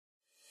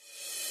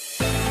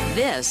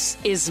This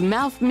is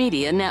Mouth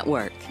Media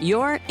Network,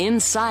 your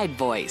inside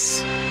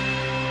voice.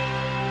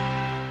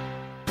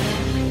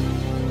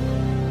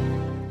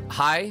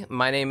 Hi,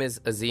 my name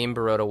is Azim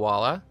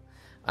Barodawalla.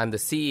 I'm the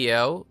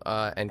CEO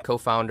and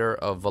co-founder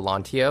of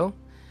Volantio.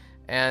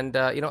 And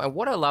and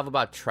what I love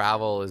about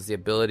travel is the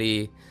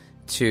ability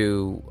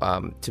to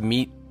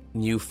meet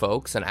new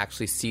folks and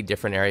actually see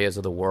different areas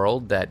of the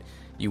world that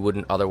you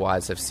wouldn't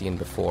otherwise have seen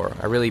before.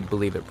 I really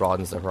believe it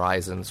broadens the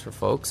horizons for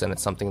folks, and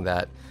it's something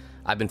that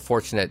I've been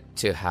fortunate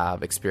to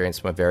have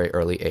experienced from a very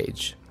early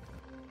age.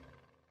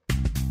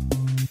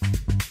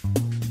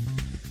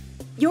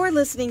 You're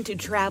listening to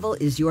Travel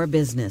is Your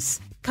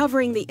Business,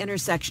 covering the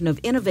intersection of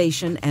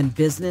innovation and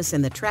business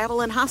in the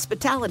travel and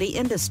hospitality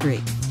industry.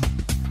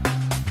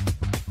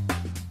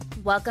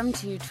 Welcome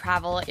to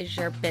Travel is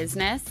Your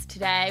Business.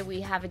 Today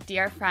we have a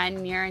dear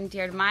friend near and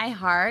dear to my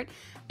heart,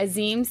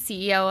 Azim,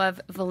 CEO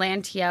of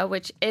Volantio,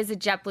 which is a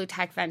JetBlue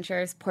Tech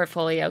Ventures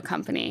portfolio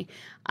company.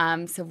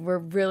 So we're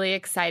really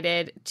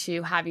excited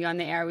to have you on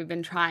the air. We've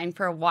been trying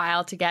for a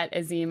while to get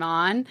Azim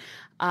on.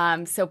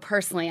 So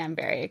personally, I'm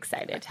very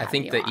excited to have you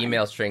on. I think the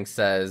email string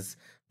says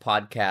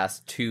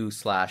podcast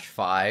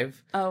 2/5.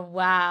 Oh,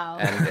 wow.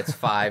 And it's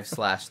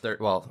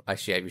 5/30. Well,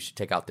 actually, we should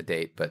take out the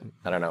date, but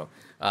I don't know.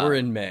 We're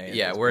in May.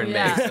 Yeah, we're in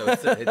May, so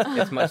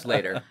it's much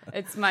later.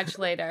 It's much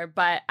later,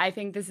 but I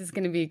think this is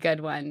going to be a good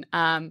one.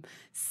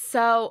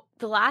 So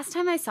the last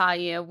time I saw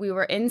you, we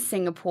were in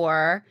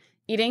Singapore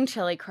eating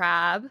chili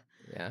crab.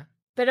 Yeah.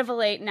 Bit of a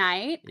late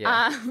night.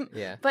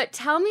 Yeah. But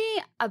tell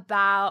me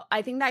about,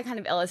 I think that kind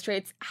of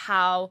illustrates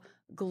how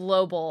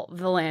global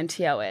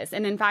Volantio is.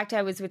 And in fact,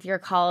 I was with your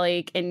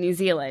colleague in New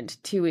Zealand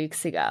 2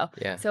 weeks ago.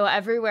 Yeah. So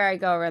everywhere I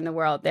go around the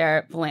world, there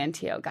are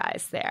Volantio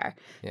guys there.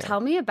 Yeah. Tell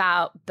me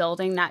about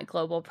building that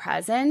global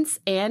presence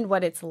and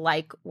what it's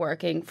like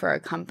working for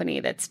a company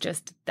that's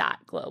just that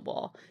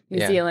global.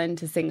 New Zealand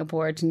to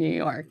Singapore to New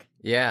York.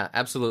 Yeah,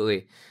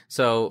 absolutely.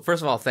 So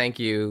first of all, thank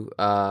you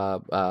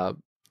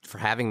for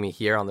having me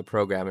here on the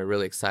program. I'm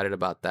really excited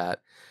about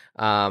that.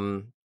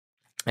 And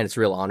it's a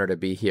real honor to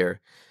be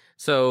here.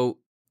 So,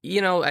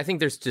 I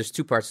think there's just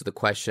two parts to the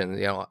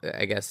question.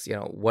 I guess,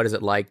 what is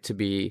it like to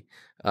be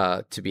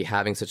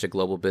having such a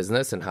global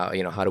business, and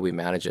how do we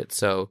manage it?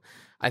 So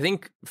I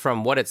think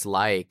from what it's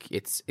like,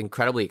 it's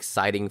incredibly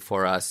exciting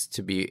for us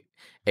to be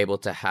able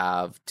to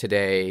have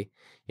today,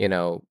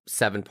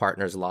 7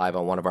 partners live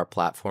on one of our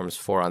platforms,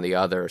 4 on the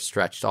other,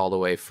 stretched all the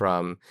way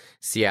from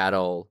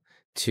Seattle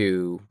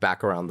to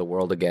back around the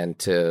world again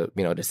to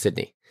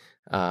Sydney.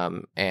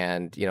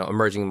 And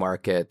emerging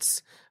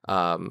markets,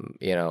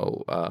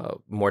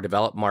 more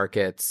developed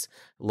markets,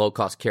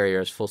 low-cost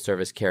carriers,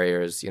 full-service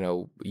carriers,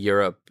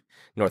 Europe,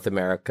 North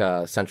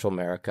America, Central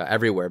America,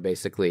 everywhere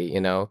basically,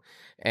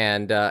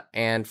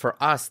 and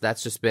for us,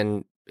 that's just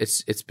been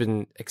it's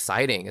been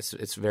exciting.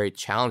 It's very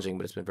challenging,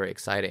 but it's been very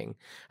exciting.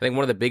 I think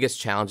one of the biggest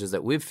challenges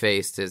that we've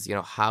faced is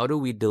how do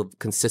we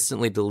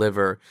consistently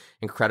deliver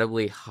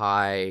incredibly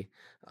high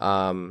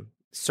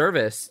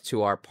service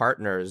to our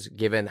partners,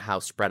 given how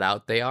spread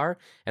out they are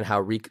and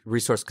how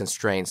resource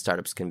constrained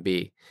startups can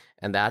be.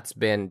 And that's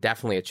been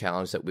definitely a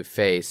challenge that we've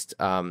faced.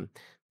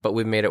 But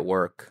we've made it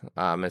work.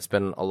 It's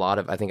been a lot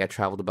of, I think I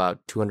traveled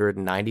about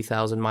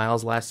 290,000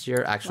 miles last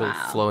year, actually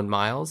flown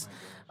miles.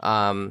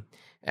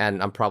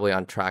 And I'm probably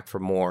on track for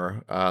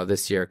more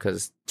this year,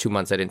 because 2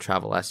 months I didn't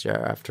travel last year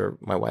after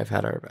my wife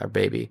had our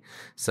baby.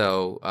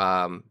 So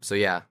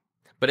yeah.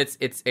 But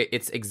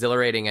it's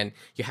exhilarating, and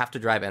you have to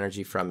drive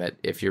energy from it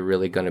if you're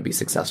really going to be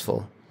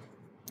successful.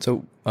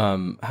 So,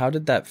 how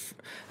did that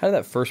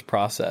first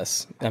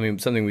process? I mean,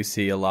 something we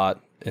see a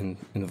lot in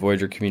the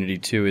Voyager community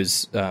too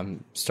is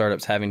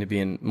startups having to be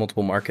in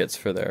multiple markets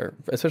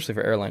especially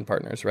for airline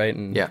partners, right?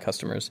 And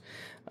customers.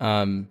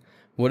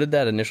 What did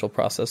that initial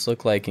process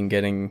look like in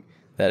getting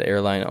that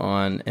airline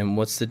on, and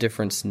what's the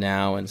difference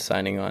now in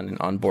signing on and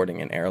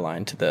onboarding an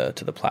airline to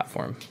the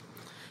platform?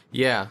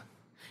 Yeah.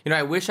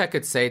 I wish I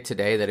could say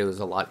today that it was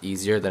a lot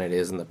easier than it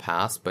is in the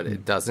past, but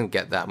it doesn't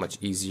get that much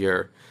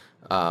easier.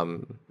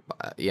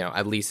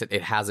 At least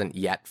it hasn't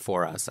yet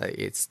for us.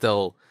 It's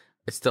still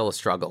a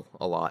struggle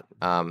a lot.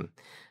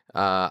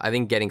 I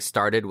think getting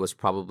started was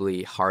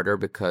probably harder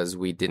because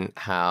we didn't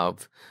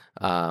have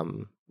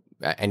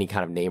any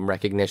kind of name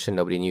recognition.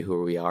 Nobody knew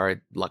who we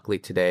are. Luckily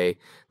today,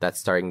 that's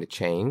starting to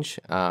change.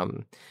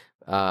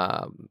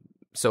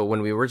 So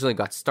when we originally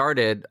got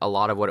started, a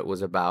lot of what it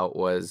was about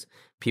was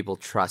people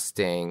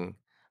trusting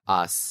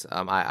us.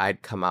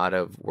 I'd come out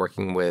of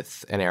working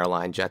with an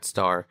airline,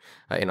 Jetstar,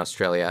 in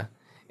Australia,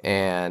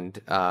 and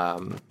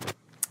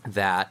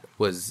that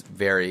was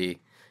very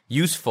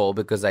useful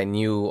because I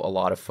knew a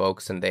lot of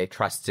folks, and they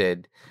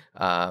trusted,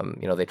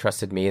 they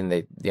trusted me, and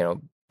they,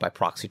 by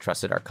proxy,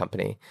 trusted our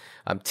company.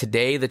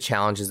 Today, the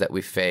challenges that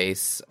we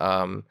face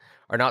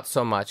are not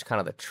so much kind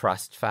of the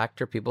trust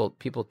factor.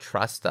 People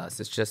trust us.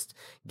 It's just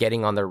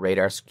getting on their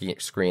radar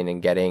screen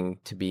and getting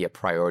to be a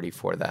priority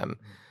for them.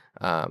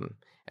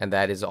 And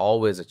that is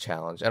always a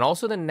challenge. And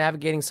also then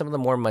navigating some of the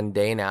more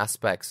mundane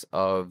aspects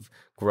of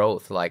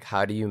growth. Like,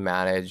 how do you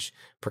manage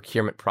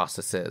procurement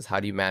processes? How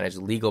do you manage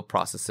legal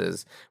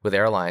processes with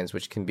airlines,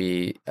 which can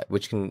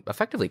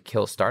effectively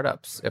kill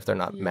startups if they're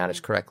not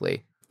managed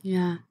correctly?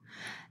 Yeah.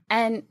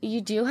 And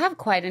you do have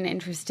quite an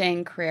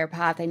interesting career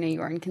path. I know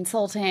you were in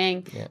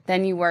consulting,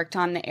 then you worked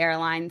on the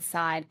airline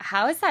side.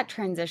 How has that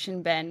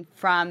transition been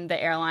from the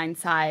airline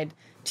side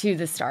to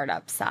the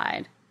startup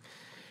side?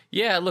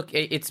 Yeah, look,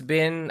 it's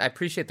been, I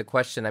appreciate the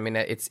question. I mean,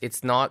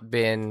 it's not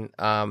been,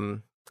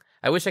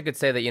 I wish I could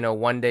say that,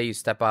 one day you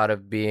step out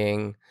of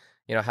being,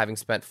 having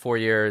spent 4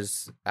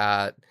 years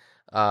at,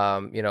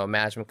 a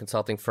management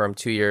consulting firm,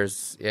 2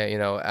 years,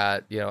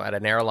 at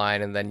an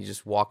airline, and then you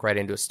just walk right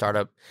into a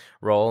startup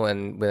role,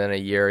 and within a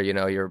year,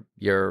 you've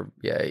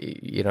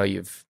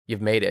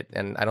made it.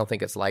 And I don't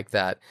think it's like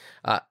that.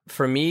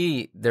 For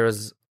me, there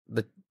was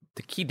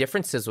the key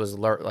differences was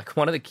like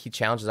one of the key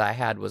challenges I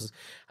had was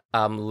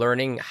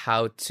learning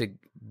how to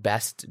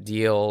best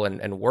deal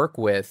and work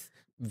with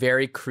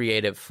very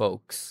creative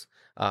folks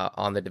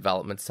on the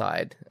development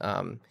side.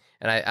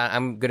 And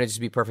I'm going to just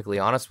be perfectly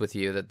honest with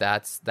you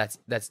that's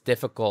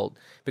difficult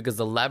because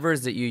the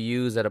levers that you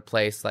use at a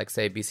place like,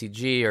 say,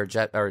 BCG or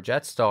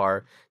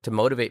Jetstar to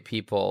motivate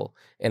people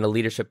in a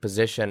leadership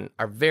position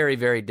are very,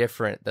 very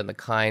different than the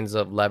kinds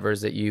of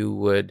levers that you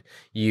would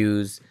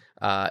use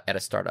at a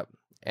startup.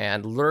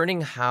 And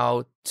learning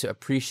how to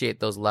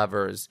appreciate those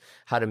levers,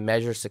 how to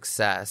measure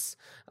success,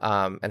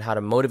 and how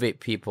to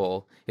motivate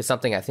people is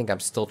something I think I'm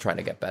still trying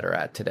to get better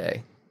at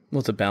today. Well,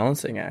 it's a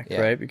balancing act,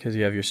 right? Because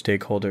you have your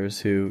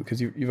stakeholders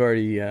because you've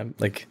already,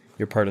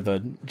 you're part of the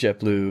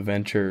JetBlue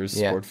Ventures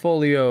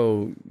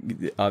portfolio,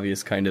 the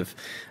obvious kind of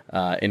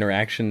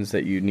interactions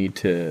that you need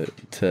to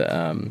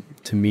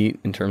meet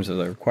in terms of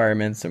the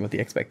requirements and what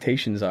the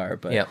expectations are.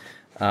 But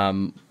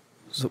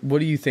so what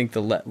do you think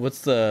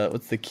what's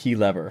the key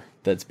lever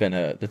that's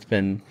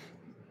been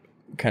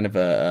kind of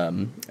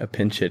a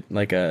pinch hit,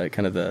 like a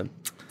kind of the,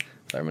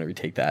 I'm going to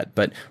retake that.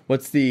 But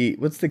what's the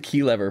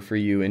key lever for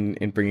you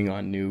in bringing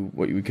on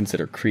what you would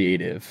consider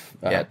creative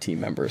team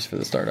members for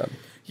the startup?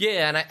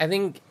 Yeah,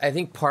 and I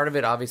think part of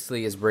it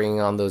obviously is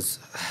bringing on those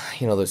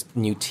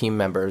new team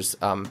members.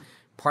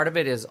 Part of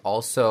it is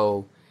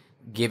also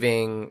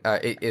giving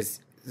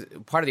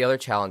part of the other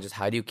challenge is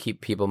how do you keep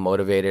people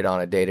motivated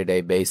on a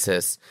day-to-day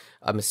basis,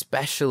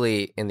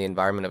 especially in the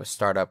environment of a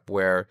startup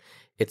where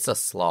it's a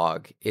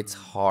slog. It's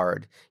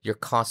hard. You're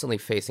constantly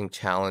facing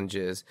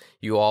challenges.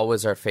 You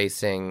always are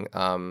facing,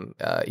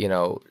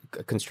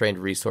 constrained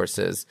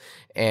resources.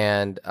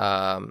 And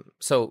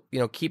so,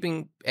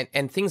 keeping,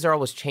 and things are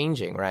always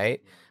changing,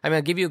 right? I mean,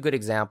 I'll give you a good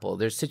example.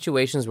 There's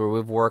situations where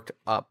we've worked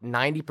up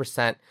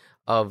 90%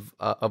 of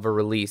a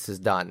release is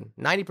done.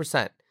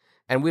 90%.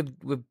 And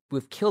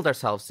we've killed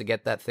ourselves to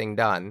get that thing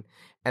done.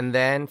 And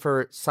then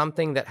for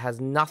something that has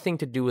nothing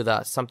to do with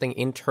us, something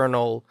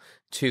internal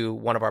to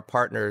one of our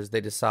partners, they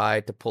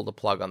decide to pull the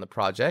plug on the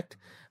project.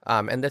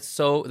 And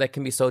that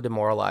can be so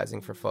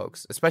demoralizing for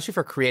folks, especially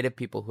for creative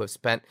people who have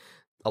spent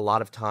a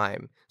lot of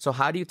time. So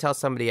how do you tell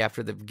somebody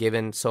after they've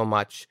given so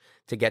much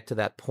to get to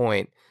that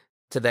point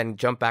to then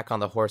jump back on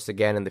the horse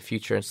again in the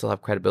future and still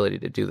have credibility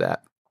to do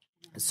that?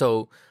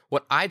 So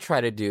what I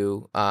try to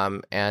do,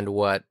 and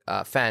what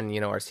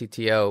Fen, our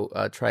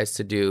CTO, tries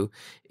to do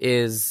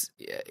is,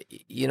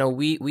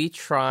 we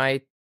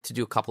try to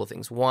do a couple of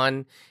things.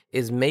 One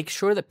is make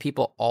sure that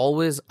people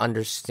always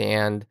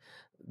understand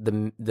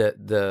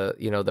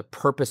the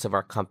purpose of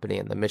our company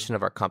and the mission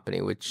of our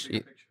company, which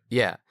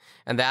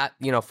and that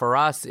for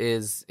us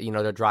is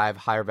to drive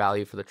higher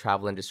value for the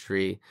travel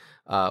industry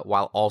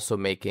while also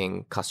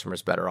making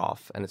customers better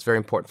off. And it's very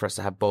important for us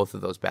to have both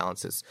of those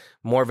balances: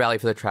 more value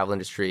for the travel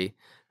industry,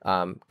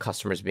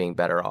 customers being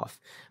better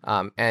off.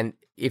 And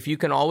if you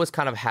can always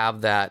kind of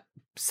have that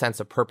sense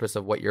of purpose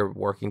of what you're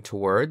working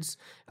towards,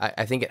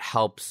 I think it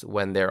helps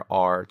when there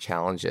are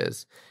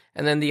challenges.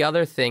 And then the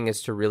other thing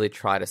is to really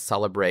try to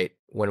celebrate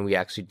when we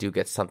actually do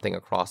get something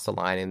across the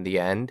line in the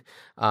end,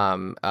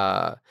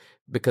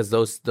 because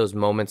those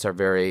moments are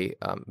very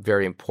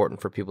very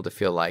important for people to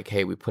feel like,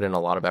 hey, we put in a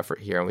lot of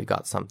effort here and we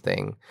got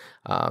something,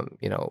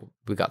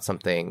 we got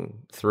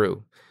something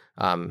through.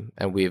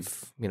 And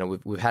we've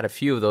had a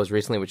few of those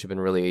recently, which have been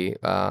really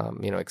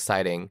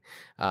exciting,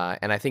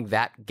 and I think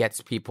that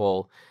gets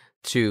people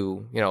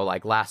to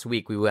like last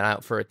week we went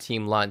out for a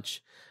team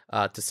lunch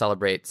to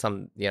celebrate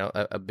some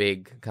a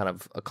big kind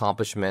of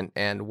accomplishment,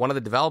 and one of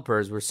the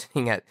developers were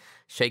sitting at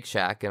Shake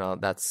Shack.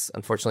 That's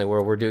unfortunately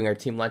where we're doing our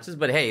team lunches,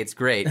 but hey, it's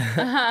great.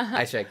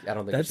 I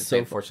don't think I should say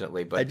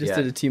unfortunately, but I just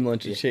did a team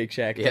lunch at Shake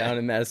Shack down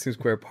in Madison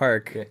Square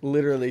Park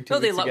literally 2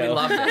 weeks ago. We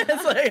loved it.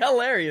 It's like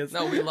hilarious.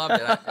 No, we loved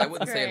it. I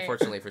wouldn't say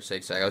unfortunately for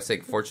Shake Shack. I would say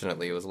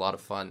fortunately. It was a lot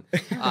of fun.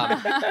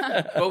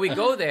 But we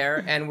go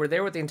there and we're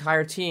there with the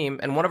entire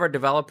team, and one of our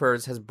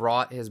developers has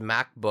brought his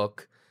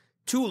MacBook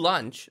to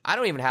lunch.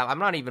 I'm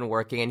not even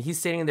working, and he's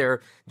sitting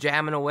there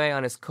jamming away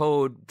on his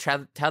code,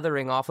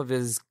 tethering off of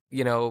his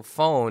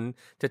phone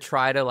to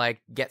try to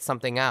like get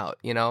something out.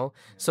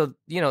 So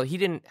he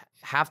didn't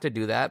have to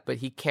do that, but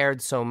he cared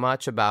so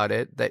much about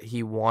it that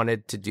he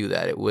wanted to do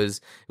that. It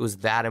was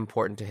that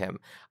important to him.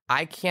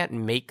 I can't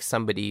make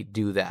somebody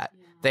do that.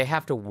 They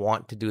have to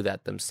want to do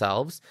that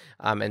themselves.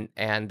 And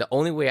the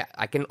only way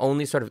I can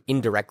only sort of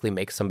indirectly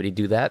make somebody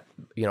do that,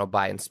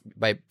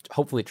 by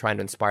hopefully trying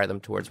to inspire them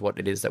towards what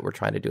it is that we're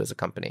trying to do as a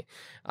company.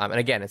 And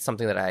again, it's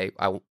something that I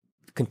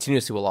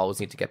continuously will always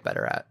need to get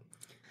better at.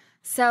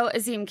 So,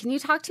 Azim, can you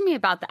talk to me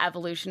about the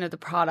evolution of the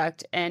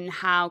product and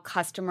how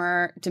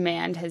customer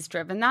demand has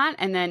driven that?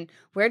 And then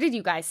where did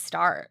you guys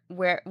start?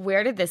 Where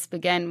did this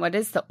begin? What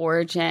is the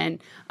origin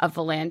of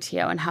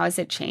Volantio and how has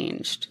it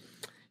changed?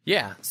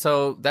 Yeah,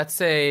 so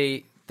that's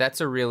a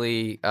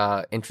really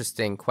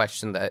interesting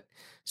question that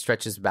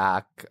stretches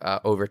back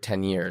over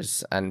 10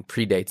 years and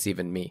predates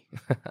even me.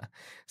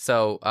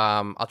 So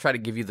I'll try to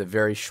give you the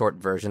very short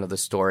version of the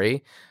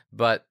story.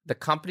 But the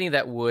company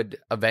that would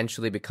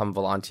eventually become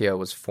Volantio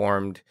was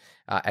formed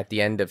at the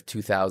end of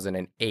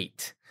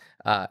 2008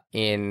 by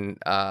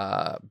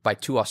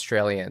two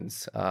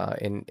Australians.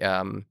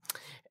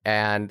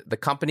 And the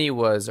company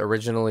was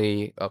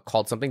originally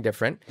called something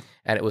different,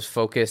 and it was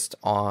focused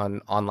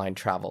on online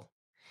travel.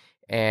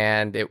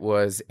 And it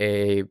was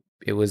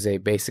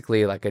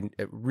basically like a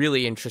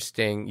really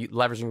interesting,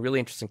 leveraging really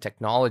interesting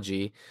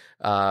technology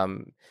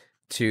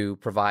to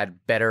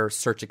provide better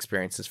search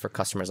experiences for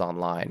customers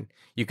online.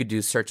 You could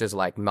do searches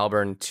like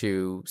Melbourne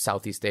to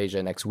Southeast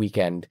Asia next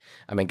weekend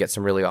and get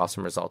some really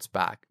awesome results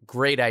back.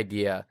 Great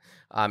idea.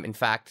 In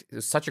fact, it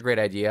was such a great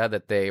idea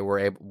that they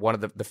were one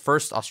of the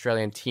first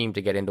Australian team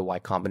to get into Y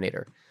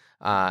Combinator.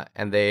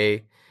 And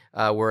they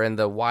were in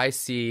the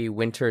YC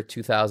Winter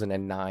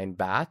 2009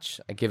 batch.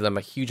 I give them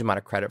a huge amount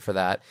of credit for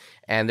that.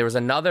 And there was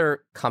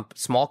another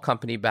small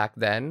company back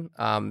then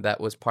that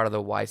was part of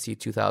the YC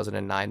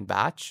 2009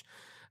 batch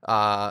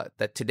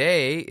that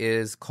today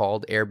is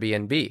called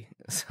Airbnb.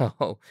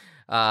 So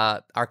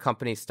our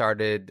company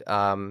started,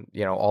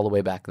 all the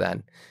way back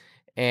then.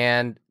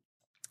 And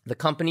the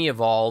company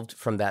evolved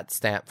from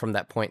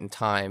that point in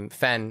time.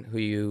 Fen, who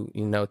you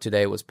know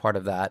today, was part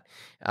of that,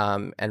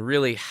 and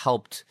really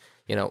helped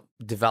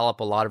develop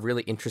a lot of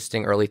really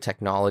interesting early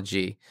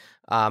technology.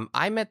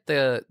 I met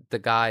the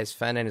guys,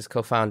 Fen and his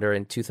co-founder,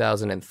 in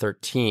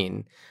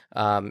 2013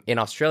 in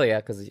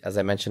Australia because, as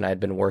I mentioned, I had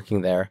been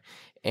working there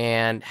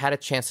and had a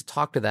chance to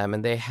talk to them,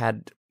 and they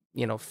had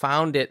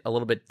found it a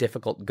little bit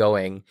difficult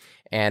going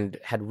and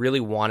had really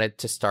wanted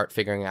to start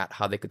figuring out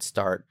how they could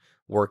start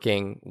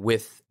working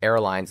with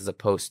airlines as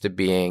opposed to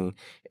being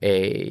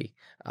a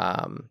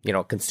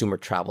consumer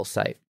travel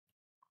site.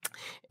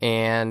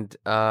 And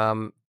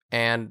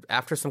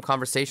after some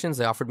conversations,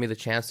 they offered me the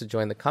chance to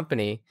join the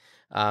company,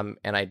 and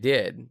I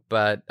did.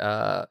 But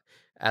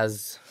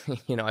as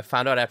I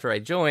found out after I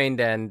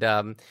joined, and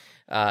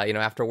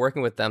after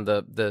working with them,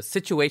 the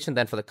situation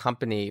then for the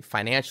company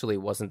financially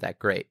wasn't that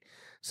great.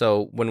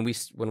 So when we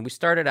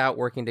started out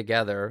working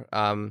together,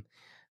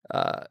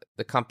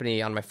 the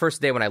company, on my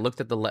first day when I looked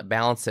at the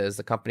balances,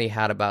 the company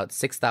had about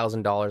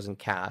 $6,000 in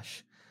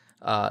cash,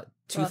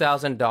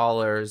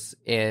 $2,000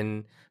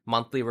 in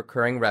monthly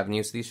recurring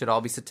revenue. So these should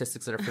all be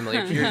statistics that are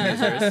familiar to your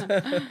users,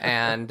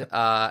 and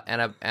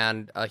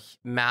a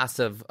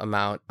massive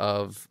amount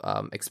of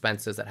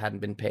expenses that hadn't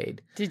been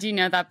paid. Did you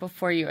know that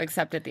before you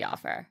accepted the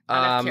offer?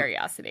 Out of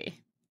curiosity.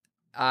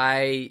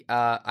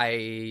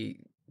 I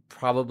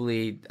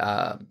probably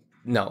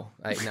no.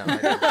 I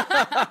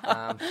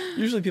didn't.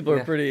 Usually people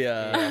are pretty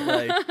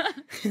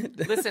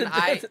Listen,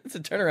 it's a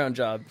turnaround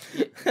job.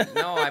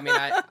 No, I mean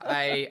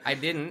I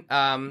didn't.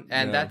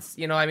 And that's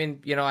but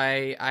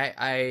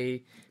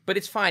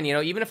it's fine.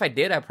 Even if I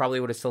did, I probably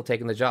would have still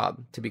taken the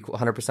job, to be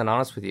 100%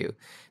 honest with you,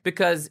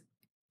 because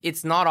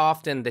it's not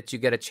often that you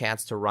get a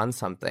chance to run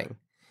something.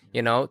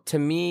 To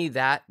me,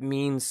 that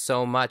means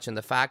so much. And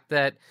the fact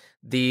that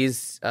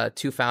these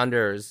two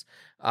founders,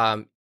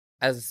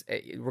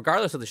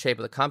 regardless of the shape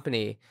of the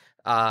company,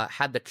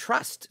 had the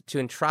trust to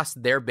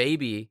entrust their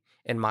baby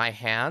in my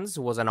hands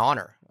was an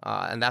honor.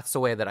 And that's the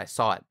way that I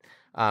saw it.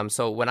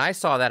 So when I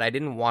saw that, I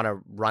didn't want to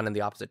run in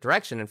the opposite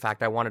direction. In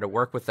fact, I wanted to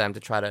work with them to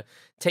try to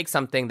take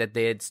something that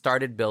they had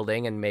started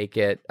building and make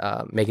it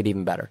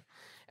even better.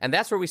 And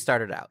that's where we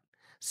started out.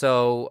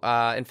 So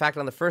in fact,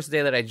 on the first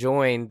day that I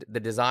joined, the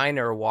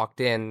designer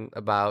walked in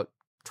about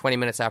 20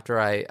 minutes after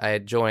I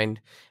had joined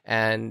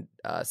and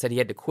said he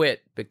had to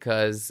quit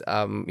because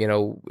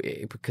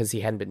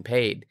he hadn't been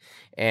paid.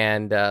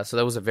 And so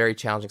that was a very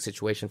challenging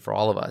situation for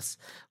all of us.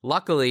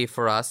 Luckily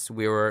for us,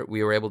 we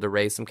were able to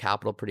raise some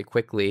capital pretty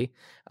quickly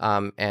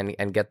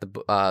and get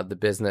the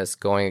business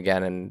going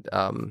again.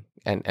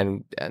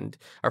 And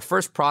our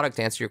first product,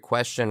 to answer your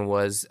question,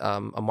 was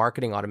a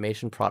marketing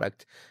automation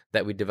product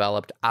that we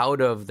developed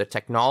out of the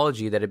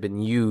technology that had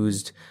been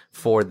used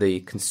for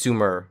the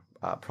consumer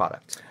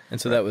product. And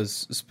so that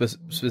was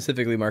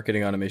specifically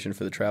marketing automation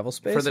for the travel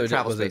space? For the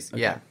travel space,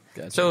 okay. Yeah.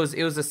 Gotcha. So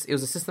it was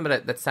a system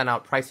that sent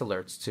out price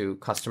alerts to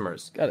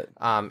customers. Got it.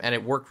 And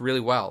it worked really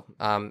well.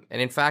 And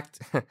in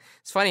fact,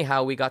 it's funny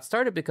how we got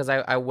started because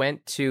I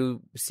went to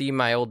see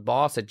my old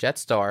boss at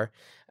Jetstar,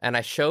 and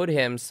I showed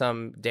him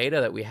some data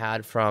that we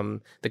had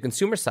from the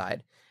consumer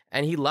side.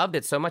 And he loved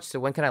it so much. So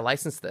when can I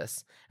license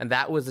this? And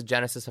that was the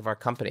genesis of our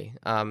company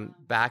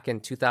back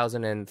in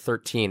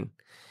 2013.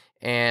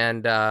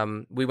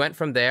 And we went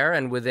from there.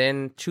 And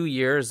within 2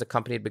 years, the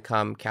company had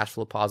become cash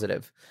flow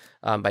positive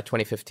by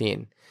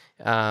 2015.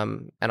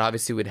 And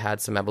obviously, we'd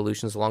had some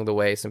evolutions along the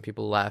way. Some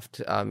people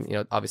left.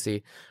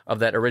 Obviously, of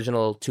that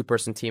original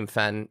 2-person team,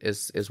 Fen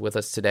is with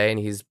us today, and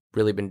he's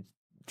really been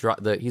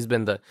he's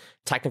been the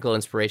technical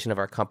inspiration of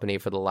our company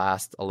for the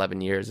last 11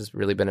 years. It's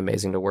really been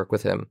amazing to work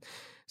with him.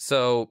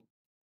 So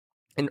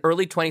in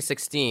early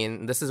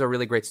 2016, this is a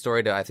really great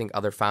story to, I think,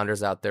 other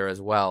founders out there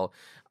as well.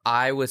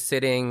 I was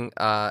sitting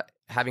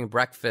having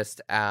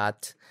breakfast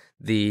at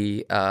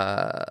the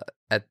I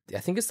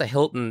think it's the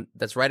Hilton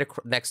that's right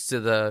next to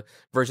the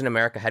Virgin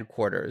America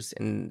headquarters,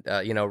 and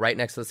right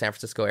next to the San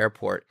Francisco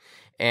airport,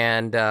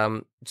 and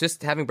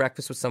just having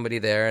breakfast with somebody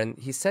there, and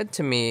he said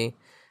to me,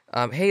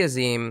 "Hey,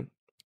 Azim,"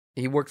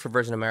 he worked for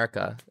Virgin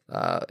America,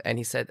 and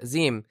he said,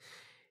 "Azim,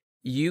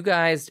 you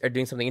guys are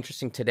doing something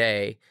interesting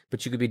today,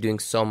 but you could be doing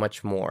so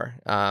much more."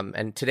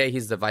 And today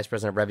he's the vice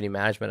president of revenue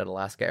management at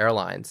Alaska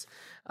Airlines,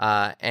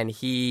 and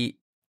he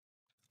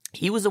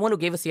was the one who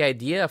gave us the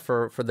idea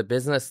for the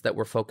business that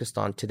we're focused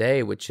on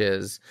today, which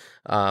is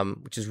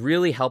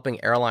really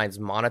helping airlines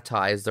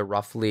monetize the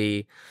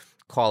roughly,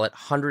 call it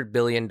 $100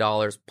 billion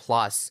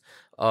plus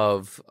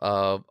of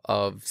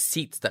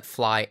seats that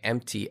fly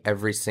empty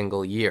every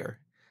single year.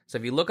 So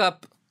if you look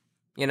up,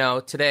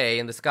 today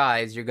in the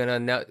skies, you're going to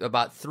know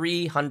about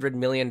 $300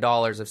 million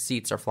of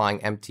seats are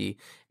flying empty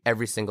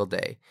every single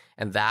day.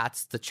 And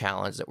that's the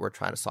challenge that we're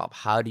trying to solve.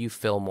 How do you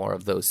fill more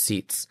of those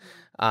seats?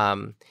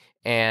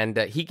 And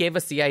he gave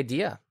us the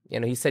idea.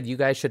 He said, you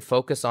guys should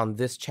focus on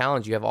this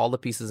challenge. You have all the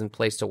pieces in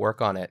place to work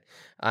on it.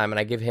 And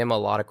I give him a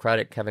lot of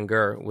credit. Kevin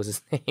Gurr was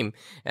his name.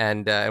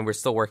 And we're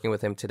still working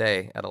with him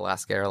today at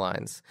Alaska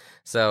Airlines.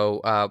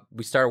 So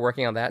we started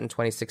working on that in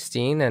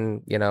 2016.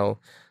 And,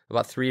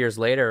 about 3 years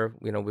later,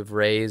 we've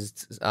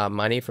raised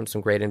money from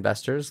some great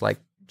investors like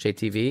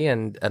JTV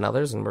and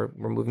others, and we're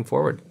moving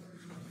forward.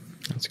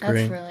 That's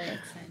great. That's really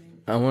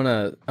exciting. I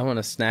want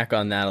to snack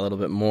on that a little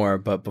bit more,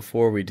 but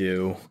before we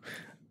do,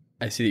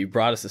 I see that you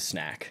brought us a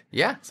snack.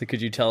 Yeah. So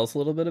could you tell us a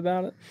little bit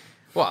about it?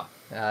 Well,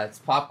 it's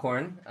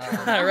popcorn.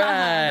 All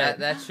right.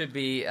 That should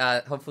be.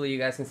 Hopefully, you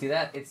guys can see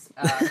that. It's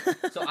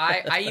so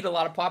I eat a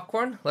lot of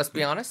popcorn. Let's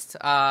be honest.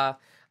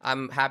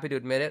 I'm happy to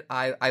admit it.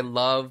 I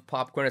love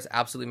popcorn. It's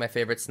absolutely my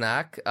favorite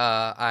snack.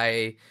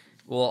 I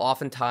will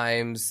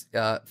oftentimes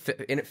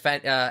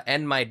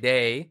end my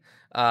day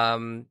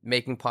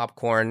making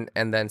popcorn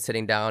and then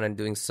sitting down and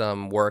doing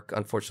some work,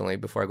 unfortunately,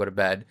 before I go to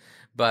bed.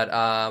 But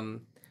I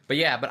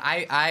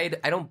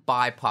don't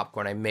buy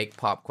popcorn. I make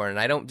popcorn, and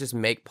I don't just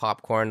make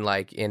popcorn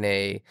like in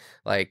a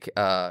like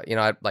in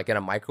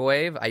a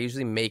microwave. I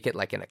usually make it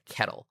like in a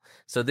kettle.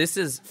 So this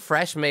is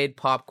fresh made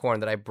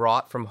popcorn that I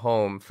brought from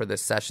home for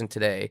this session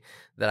today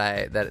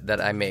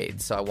that I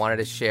made. So I wanted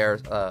to share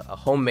a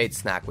homemade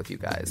snack with you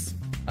guys.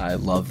 I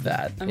love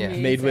that.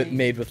 Amazing.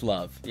 Made with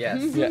love.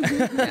 Yes.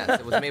 Yes,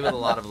 it was made with a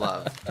lot of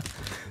love.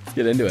 Let's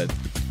get into it.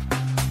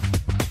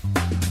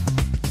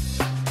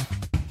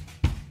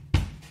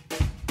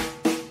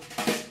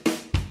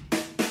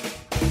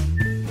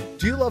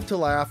 Do you love to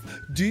laugh?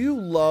 Do you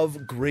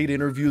love great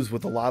interviews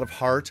with a lot of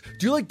heart?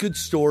 Do you like good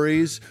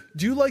stories?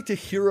 Do you like to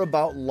hear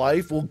about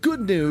life? Well,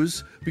 good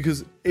news,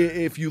 because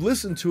if you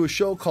listen to a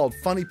show called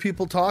Funny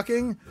People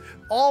Talking,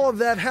 all of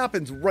that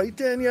happens, right,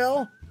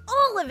 Danielle?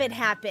 All of it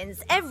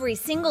happens. Every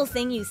single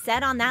thing you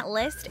said on that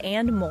list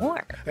and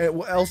more.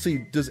 Well,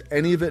 Elsie, does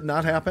any of it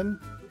not happen?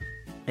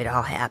 It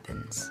all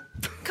happens.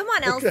 Come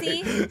on,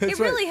 Elsie. It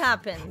really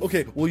happens.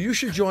 Okay, well, you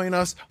should join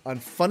us on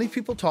Funny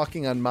People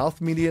Talking on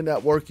Mouth Media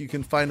Network. You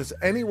can find us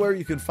anywhere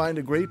you can find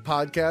a great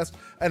podcast.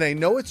 And I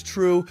know it's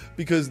true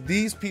because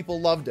these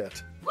people loved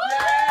it.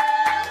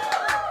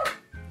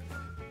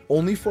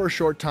 Only for a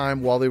short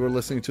time while they were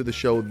listening to the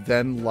show,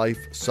 then life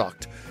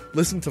sucked.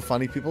 Listen to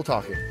Funny People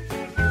Talking.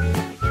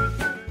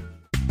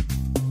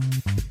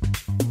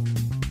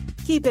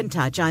 Keep in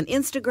touch on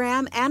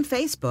Instagram and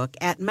Facebook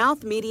at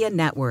Mouth Media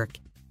Network.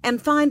 And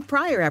find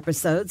prior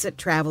episodes at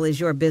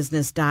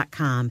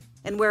travelisyourbusiness.com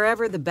and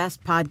wherever the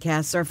best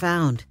podcasts are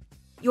found.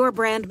 Your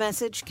brand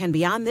message can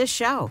be on this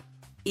show.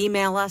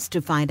 Email us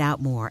to find out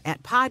more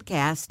at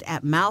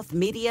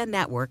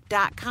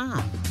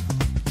podcast@mouthmedianetwork.com.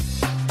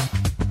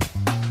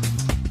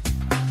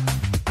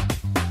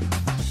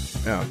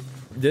 Yeah.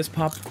 This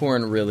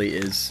popcorn really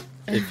is,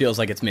 it feels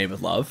like it's made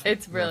with love.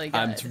 It's really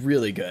good. It's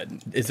really good.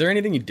 Is there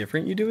anything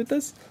different you do with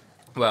this?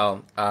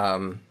 Well,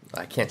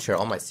 I can't share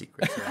all my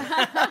secrets.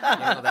 Right?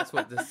 That's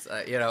what this.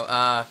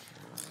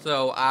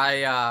 So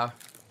I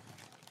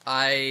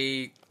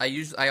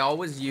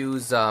always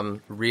use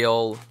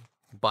real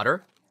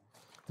butter,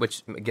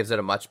 which gives it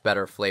a much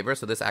better flavor.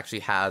 So this actually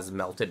has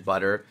melted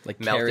butter,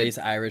 Like Kerry's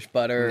Irish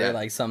butter, Yeah.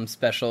 like some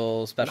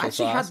special I actually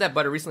sauce. had that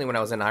butter recently when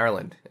I was in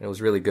Ireland, and it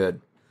was really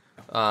good.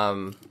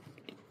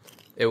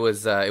 It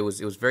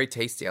was very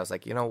tasty. I was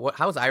like, what?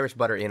 How is Irish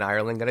butter in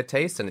Ireland going to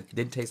taste? And it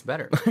did taste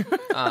better.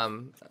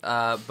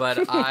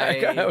 But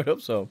I would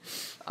hope so.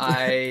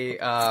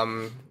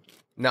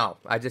 No,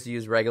 I just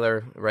use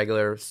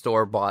regular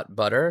store-bought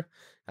butter.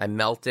 I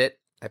melt it.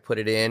 I put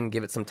it in,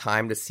 give it some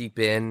time to seep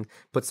in,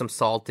 put some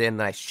salt in,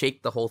 then I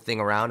shake the whole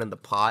thing around in the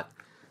pot.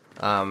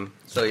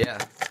 So yeah,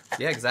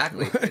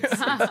 exactly.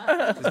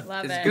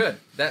 It's good.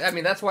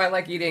 That's why I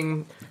like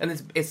eating.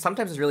 And it's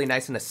sometimes it's really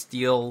nice in a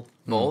steel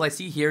bowl. I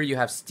see here you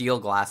have steel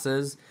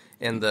glasses,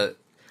 and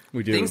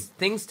we do.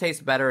 Things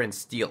taste better in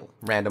steel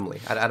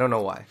randomly. I don't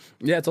know why.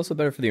 Yeah, it's also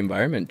better for the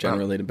environment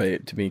generally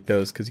to make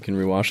those because you can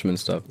rewash them and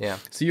stuff. Yeah.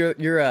 So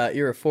you're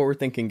a forward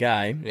thinking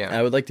guy. Yeah.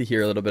 I would like to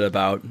hear a little bit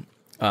about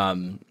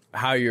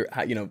how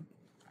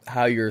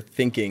you're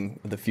thinking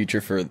of the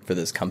future for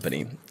this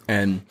company.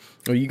 And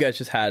you guys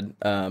just had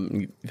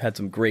you've had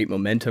some great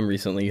momentum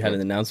recently. You had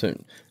an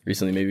announcement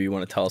recently. Maybe you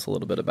want to tell us a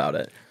little bit about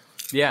it.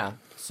 Yeah.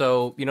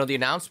 So the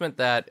announcement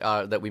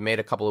that we made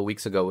a couple of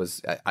weeks ago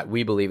was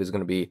we believe is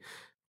going to be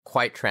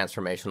quite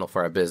transformational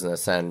for our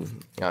business.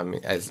 And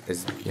as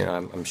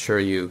I'm sure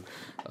you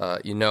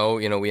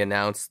we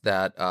announced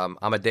that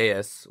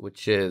Amadeus,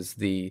 which is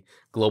the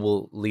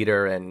global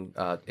leader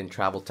in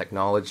travel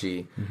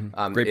technology,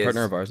 Great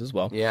partner of ours as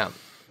well. Yeah,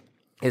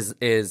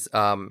 is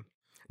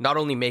not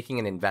only making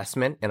an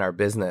investment in our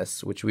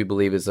business, which we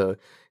believe is a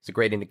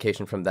great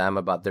indication from them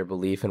about their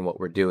belief in what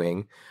we're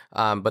doing,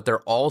 but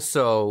they're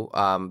also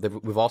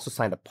we've also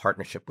signed a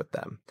partnership with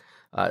them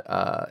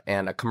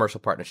and a commercial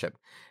partnership,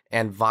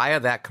 and via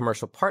that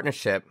commercial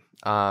partnership,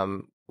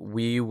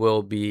 we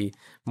will be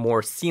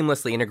more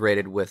seamlessly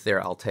integrated with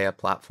their Altéa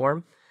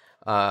platform.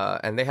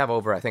 And they have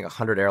over, I think,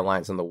 100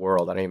 airlines in the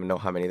world. I don't even know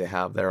how many they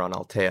have there on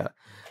Altéa.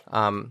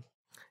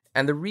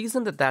 And the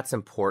reason that that's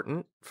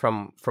important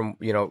from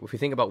if you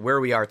think about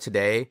where we are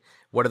today,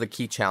 what are the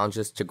key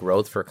challenges to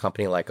growth for a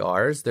company like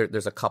ours?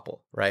 There's a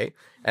couple, right?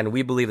 And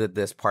we believe that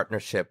this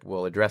partnership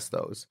will address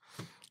those.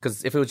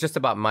 Because if it was just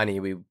about money,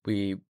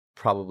 we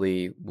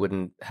probably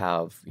wouldn't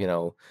have,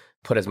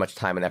 put as much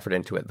time and effort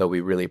into it, though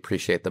we really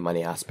appreciate the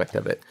money aspect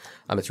of it.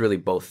 It's really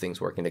both things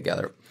working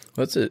together.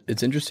 Well,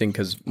 it's interesting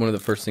because one of the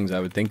first things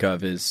I would think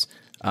of is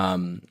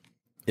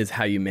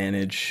how you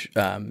manage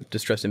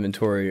distressed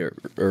inventory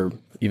or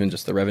even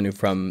just the revenue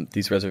from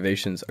these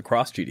reservations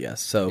across GDS.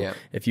 So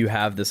if you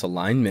have this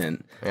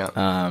alignment,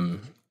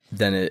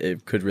 then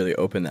it could really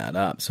open that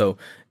up. So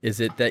is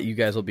it that you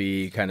guys will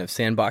be kind of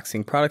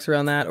sandboxing products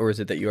around that, or is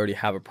it that you already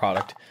have a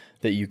product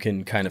that you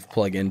can kind of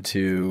plug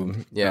into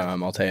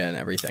Altéa and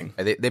everything?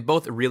 They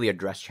both really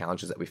address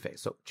challenges that we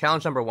face. So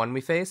challenge number one we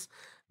face,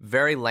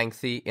 very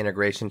lengthy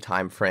integration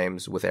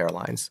timeframes with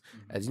airlines.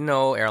 As you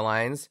know,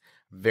 airlines,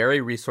 very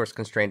resource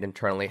constrained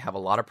internally, have a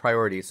lot of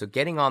priorities. So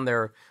getting on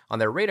their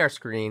radar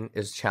screen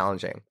is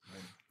challenging.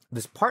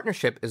 This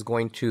partnership is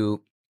going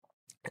to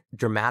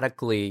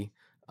dramatically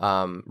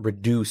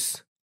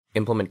reduce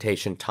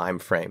implementation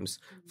timeframes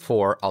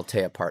for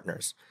Altéa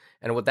partners.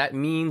 And what that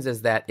means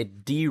is that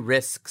it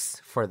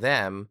de-risks for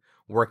them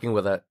working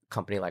with a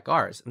company like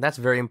ours. And that's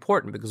very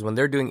important because when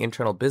they're doing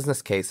internal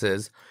business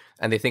cases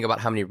and they think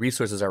about how many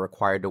resources are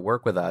required to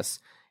work with us,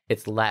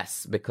 it's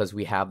less because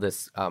we have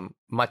this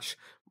much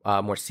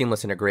more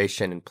seamless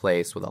integration in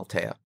place with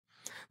Altéa.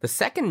 The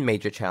second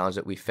major challenge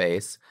that we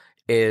face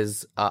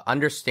is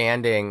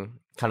understanding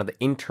kind of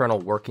the internal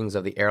workings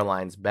of the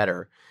airlines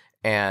better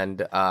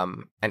and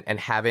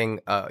having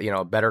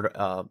a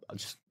better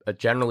just a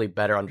generally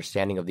better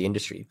understanding of the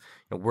industry.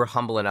 We're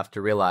humble enough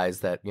to realize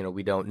that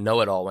we don't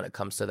know it all when it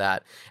comes to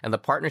that. And the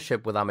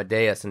partnership with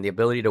Amadeus and the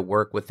ability to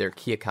work with their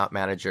key account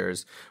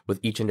managers with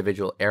each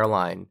individual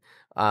airline,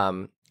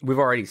 we've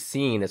already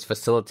seen is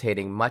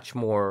facilitating much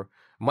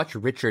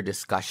richer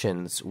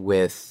discussions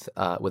with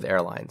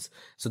airlines.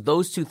 So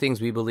those two things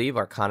we believe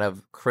are kind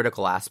of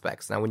critical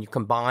aspects. Now, when you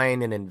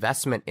combine an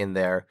investment in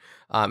there,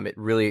 it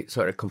really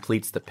sort of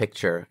completes the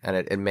picture, and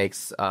it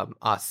makes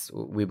us,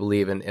 we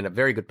believe, in a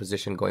very good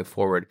position going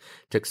forward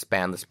to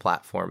expand this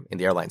platform in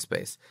the airline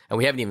space. And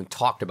we haven't even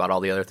talked about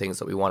all the other things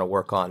that we want to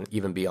work on,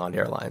 even beyond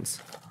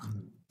airlines.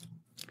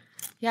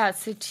 Yeah.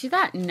 So to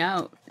that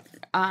note,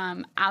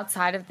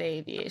 outside of the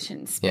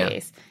aviation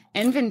space,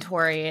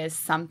 inventory is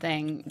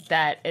something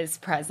that is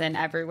present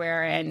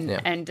everywhere,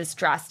 and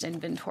distressed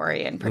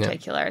inventory in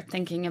particular.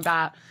 Thinking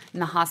about in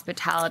the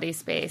hospitality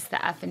space,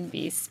 the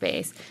F&B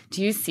space,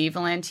 do you see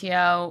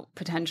Volantio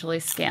potentially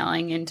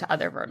scaling into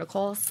other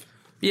verticals?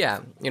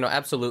 Yeah,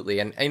 absolutely.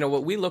 And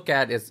what we look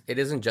at is it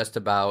isn't just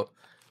about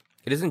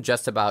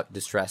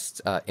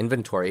distressed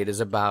inventory. It is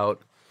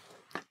about,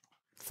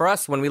 for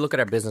us, when we look at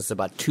our business,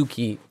 about two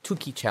key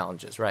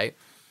challenges, right?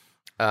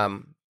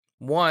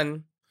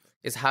 One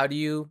is how do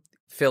you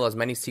fill as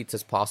many seats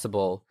as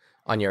possible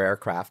on your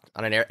aircraft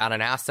on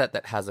an asset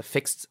that has a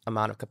fixed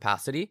amount of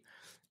capacity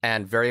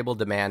and variable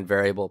demand,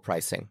 variable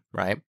pricing,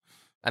 right?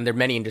 And there are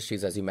many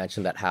industries, as you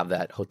mentioned, that have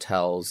that: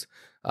 hotels,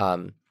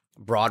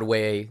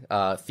 Broadway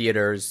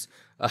theaters,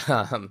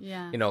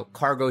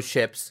 cargo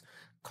ships.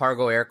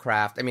 cargo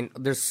aircraft. I mean,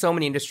 there's so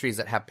many industries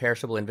that have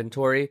perishable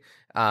inventory,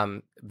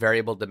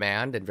 variable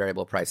demand, and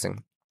variable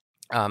pricing.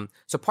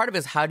 So part of it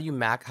is how do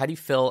you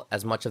fill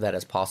as much of that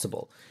as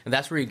possible? And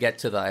that's where you get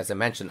to the, as I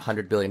mentioned,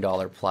 $100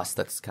 billion plus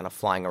that's kind of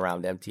flying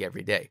around empty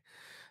every day.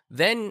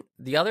 Then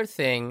the other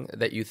thing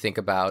that you think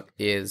about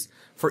is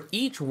for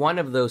each one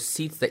of those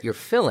seats that you're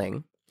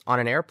filling on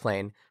an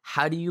airplane,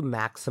 how do you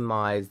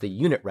maximize the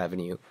unit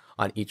revenue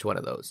on each one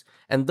of those?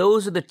 And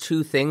those are the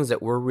two things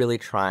that we're really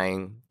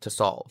trying to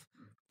solve.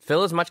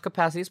 Fill as much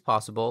capacity as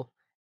possible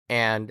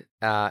and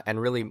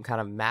really kind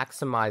of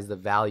maximize the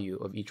value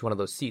of each one of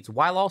those seats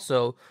while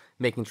also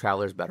making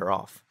travelers better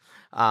off.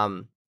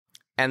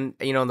 And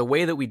the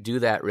way that we do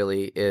that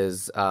really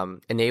is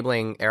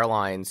enabling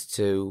airlines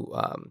to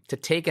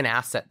take an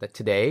asset that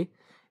today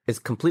is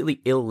completely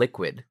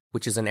illiquid,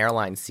 which is an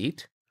airline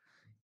seat.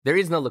 There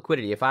is no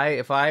liquidity. If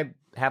I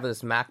have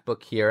this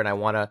MacBook here and I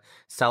want to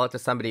sell it to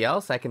somebody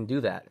else, I can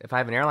do that. If I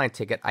have an airline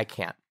ticket, I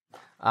can't.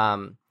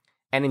 And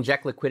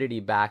inject liquidity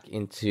back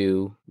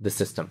into the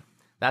system.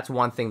 That's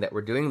one thing that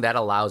we're doing that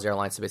allows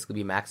airlines to basically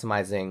be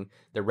maximizing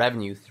their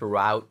revenue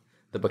throughout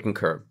the booking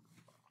curve.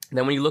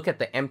 Then when you look at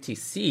the empty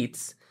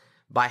seats,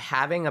 by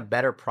having a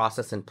better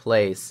process in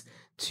place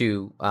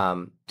to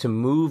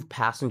move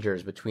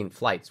passengers between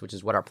flights, which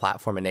is what our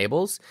platform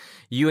enables,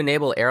 you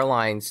enable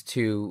airlines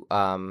to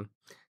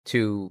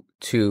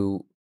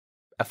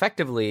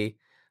effectively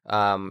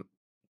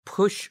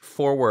push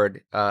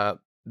forward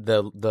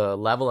the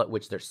level at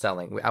which they're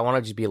selling. I want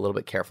to just be a little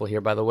bit careful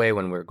here, by the way,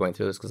 when we're going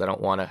through this, because I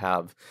don't want to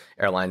have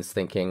airlines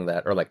thinking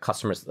that, or like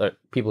customers,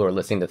 people who are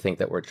listening to think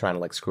that we're trying to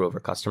like screw over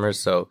customers.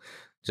 So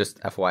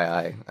just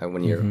FYI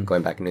when you're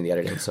going back into the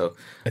editing. So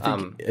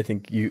I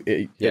think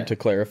to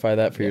clarify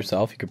that for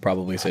yourself, you could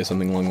probably say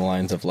something along the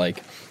lines of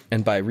like,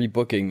 and by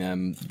rebooking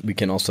them, we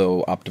can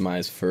also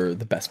optimize for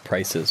the best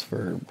prices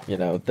for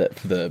for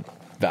the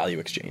value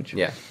exchange.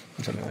 Yeah.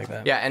 Something like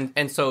that. Yeah,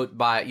 and so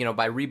by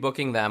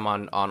rebooking them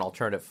on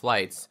alternative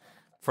flights,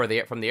 from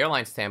the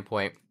airline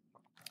standpoint,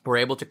 we're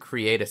able to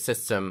create a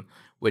system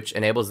which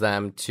enables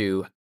them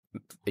to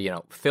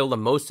fill the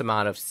most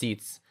amount of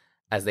seats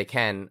as they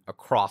can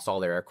across all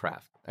their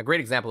aircraft. A great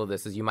example of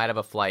this is you might have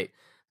a flight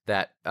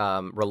that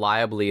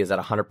reliably is at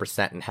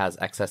 100% and has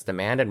excess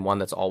demand, and one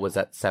that's always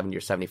at 70 or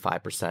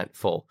 75%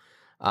 full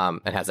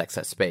and has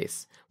excess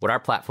space. What our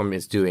platform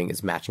is doing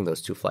is matching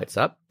those two flights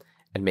up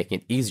and making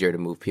it easier to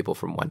move people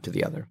from one to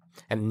the other.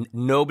 And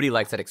nobody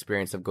likes that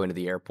experience of going to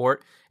the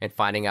airport and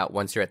finding out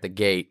once you're at the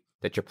gate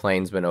that your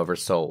plane's been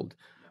oversold.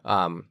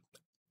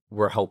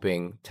 We're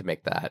hoping to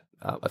make that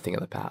a thing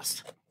of the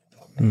past.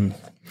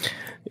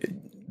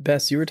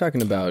 Bess, you were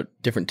talking about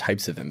different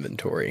types of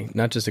inventory,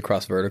 not just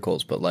across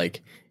verticals, but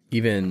like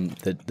even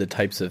the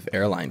types of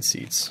airline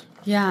seats.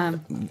 Yeah.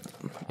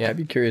 I'd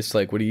be curious,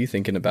 like, what are you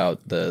thinking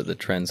about the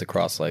trends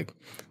across like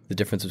the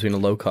difference between a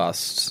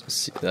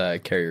low-cost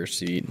carrier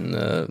seat and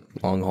the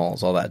long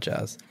hauls, all that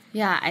jazz?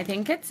 Yeah, I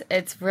think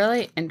it's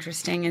really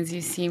interesting as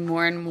you see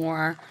more and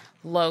more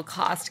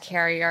low-cost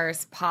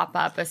carriers pop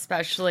up,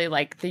 especially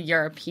like the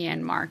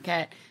European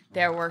market.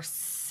 There were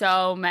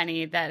so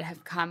many that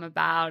have come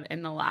about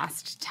in the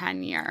last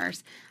 10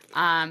 years.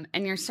 And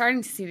you're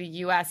starting to see the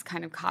U.S.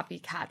 kind of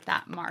copycat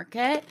that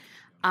market.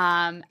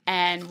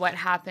 And what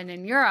happened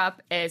in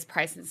Europe is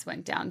prices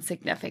went down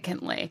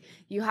significantly.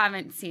 You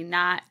haven't seen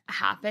that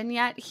happen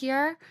yet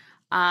here,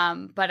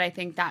 but I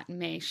think that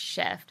may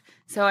shift.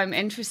 So I'm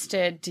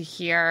interested to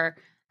hear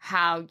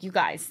how you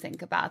guys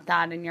think about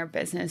that in your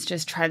business,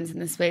 just trends in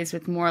the space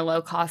with more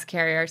low-cost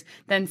carriers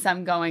than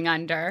some going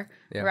under,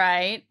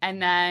 right?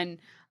 And then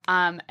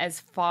as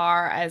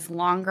far as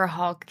longer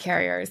haul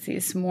carriers,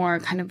 these more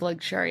kind of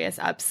luxurious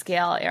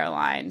upscale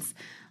airlines,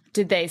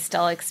 did they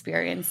still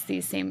experience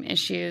these same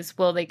issues?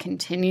 Will they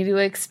continue to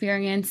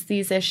experience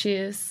these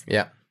issues?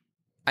 Yeah.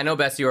 I know,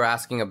 Bess, you were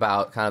asking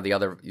about kind of the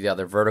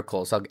other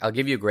verticals. I'll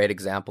give you a great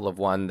example of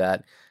one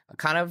that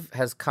kind of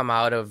has come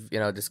out of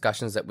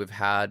discussions that we've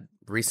had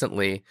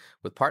recently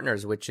with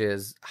partners, which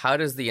is how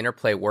does the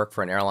interplay work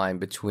for an airline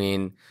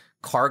between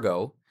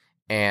cargo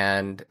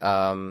and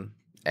kind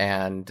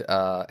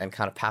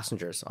of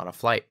passengers on a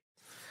flight?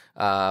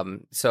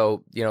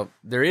 So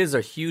there is a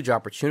huge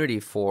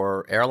opportunity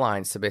for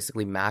airlines to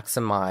basically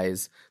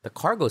maximize the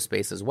cargo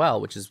space as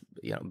well, which is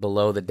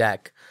below the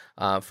deck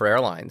for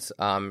airlines,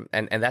 and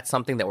that's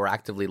something that we're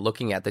actively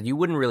looking at that you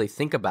wouldn't really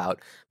think about,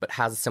 but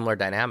has a similar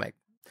dynamic.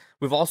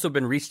 We've also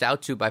been reached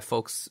out to by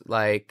folks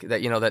like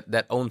that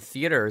that own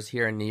theaters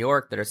here in New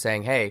York that are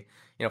saying, hey,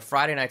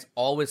 Friday night's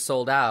always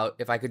sold out.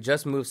 If I could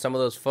just move some of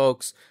those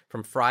folks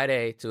from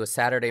Friday to a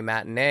Saturday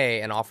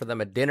matinee and offer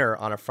them a dinner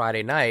on a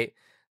Friday night,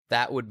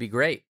 that would be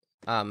great.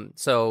 And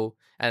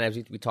as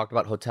we talked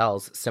about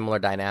hotels, similar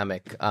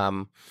dynamic.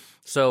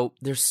 So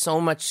there's so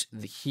much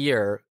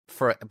here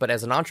but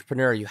as an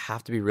entrepreneur, you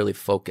have to be really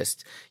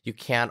focused. You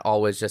can't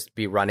always just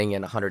be running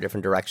in 100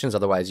 different directions.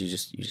 Otherwise, you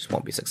just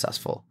won't be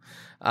successful.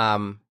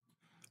 But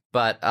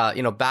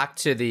back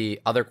to the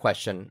other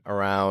question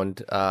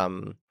around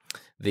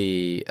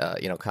the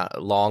kind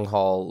of long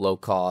haul, low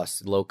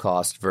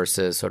cost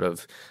versus sort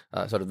of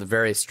the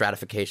various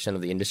stratification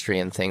of the industry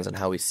and things, and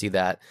how we see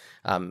that,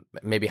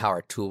 maybe how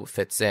our tool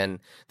fits in.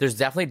 There's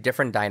definitely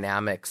different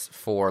dynamics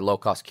for low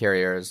cost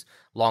carriers,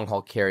 long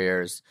haul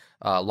carriers,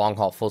 long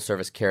haul full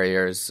service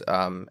carriers,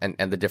 and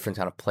the different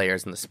kind of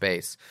players in the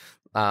space.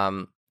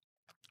 And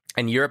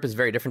Europe is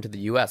very different to the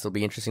U.S. It'll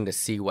be interesting to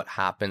see what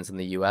happens in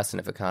the U.S. and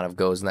if it kind of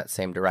goes in that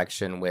same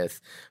direction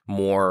with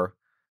more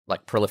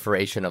like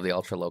proliferation of the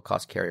ultra low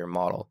cost carrier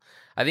model.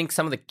 I think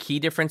some of the key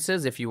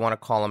differences, if you want to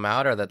call them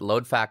out, are that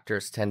load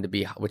factors tend to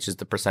be, which is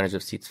the percentage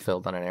of seats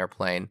filled on an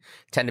airplane,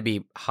 tend to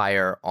be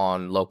higher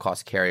on low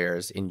cost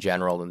carriers in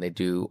general than they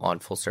do on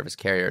full service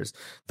carriers.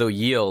 Though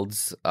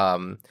yields,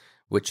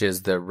 which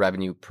is the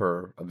revenue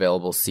per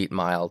available seat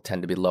mile,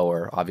 tend to be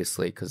lower,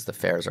 obviously, because the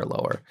fares are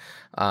lower.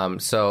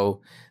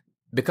 So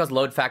because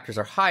load factors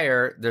are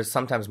higher, there's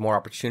sometimes more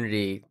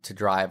opportunity to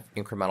drive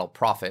incremental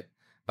profit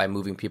by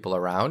moving people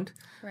around.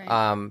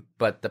 Right.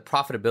 But the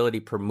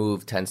profitability per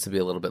move tends to be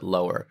a little bit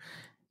lower.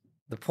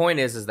 The point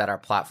is that our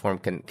platform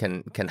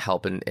can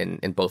help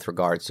in both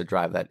regards to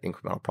drive that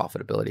incremental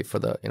profitability for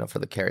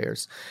the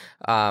carriers.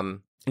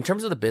 In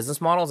terms of the business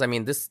models, I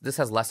mean, this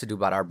has less to do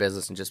about our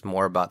business and just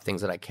more about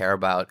things that I care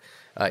about,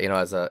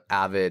 as an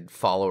avid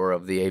follower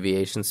of the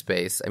aviation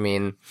space. I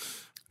mean,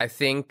 I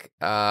think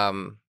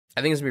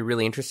it's going to be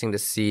really interesting to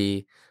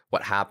see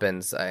what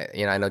happens. I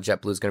know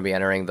JetBlue is going to be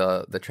entering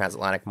the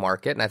transatlantic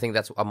market, and I think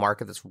that's a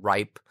market that's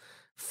ripe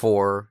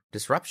for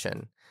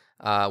disruption.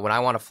 When I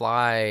want to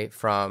fly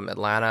from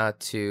Atlanta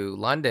to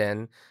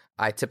London,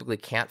 I typically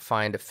can't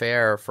find a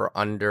fare for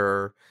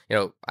under,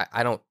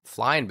 I don't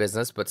fly in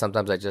business, but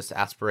sometimes I just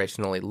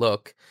aspirationally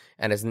look,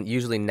 and it's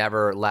usually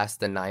never less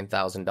than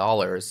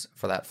 $9,000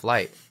 for that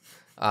flight.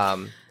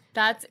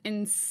 That's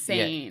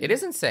insane. Yeah, it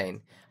is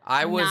insane.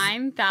 I was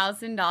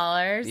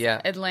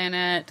 $9,000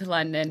 Atlanta to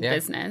London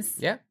business.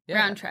 Yeah.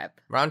 Round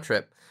trip.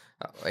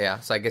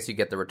 So I guess you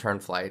get the return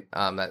flight.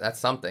 That's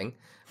something.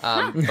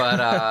 But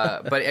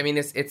I mean,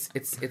 it's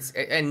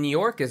and New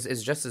York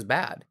is just as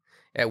bad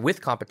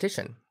with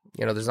competition.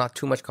 There's not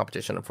too much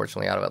competition,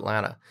 unfortunately, out of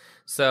Atlanta.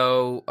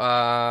 So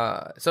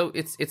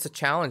it's a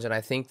challenge, and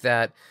I think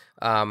that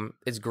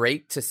it's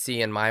great to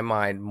see, in my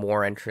mind,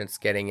 more entrants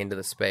getting into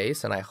the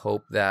space, and I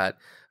hope that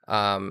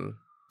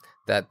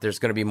that there's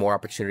going to be more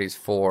opportunities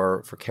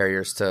for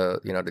carriers to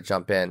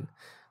jump in.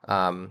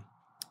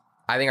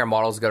 I think our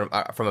model is going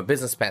to, from a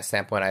business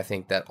standpoint, I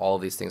think that all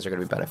of these things are going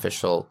to be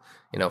beneficial,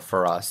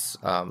 for us.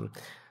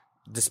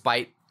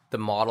 Despite the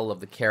model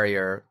of the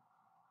carrier,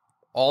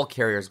 all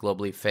carriers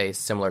globally face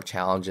similar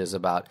challenges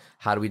about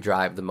how do we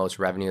drive the most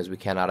revenue as we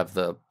can out of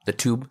the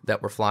tube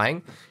that we're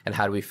flying, and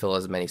how do we fill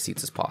as many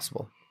seats as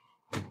possible.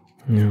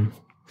 Yeah,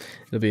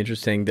 it'll be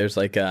interesting. There's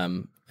like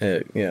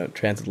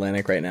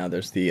transatlantic right now.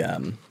 There's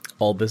the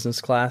all business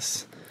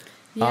class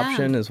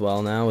option as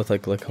well now with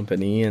like La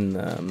Compagnie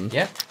and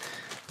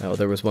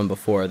there was one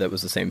before that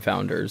was the same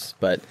founders,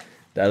 but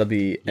that'll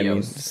be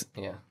same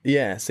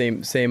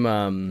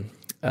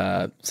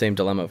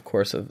dilemma, of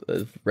course,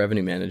 of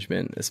revenue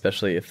management,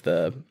 especially if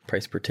the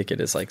price per ticket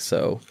is like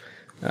so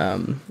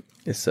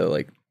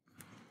like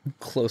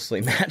closely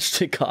matched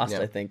to cost.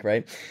 I think,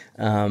 right?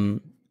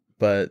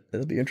 But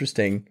it'll be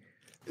interesting.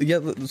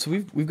 Yeah, so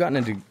we've gotten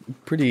into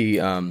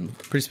pretty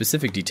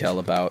specific detail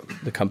about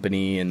the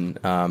company and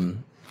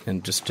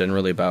just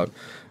generally about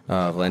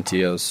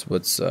Volantio's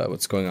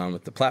what's going on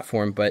with the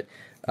platform. But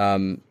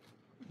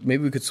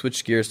maybe we could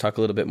switch gears, talk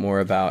a little bit more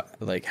about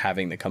like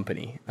having the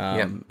company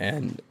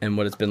and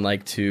what it's been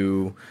like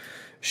to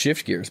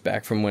shift gears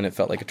back from when it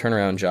felt like a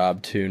turnaround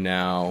job to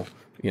now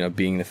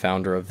being the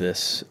founder of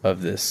this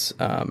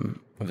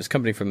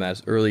company from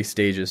those early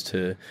stages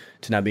to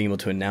now being able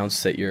to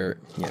announce that you're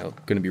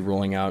going to be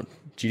rolling out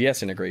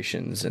GDS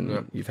integrations,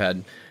 and you've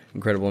had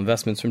incredible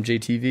investments from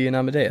JTV and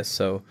Amadeus.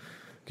 So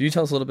could you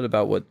tell us a little bit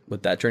about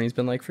what that journey's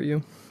been like for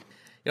you?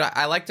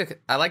 I like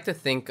to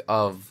think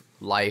of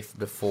life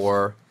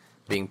before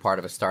being part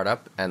of a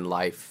startup and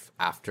life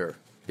after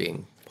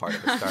being part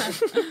of a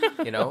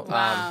startup.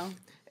 Wow.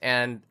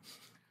 And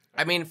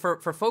I mean,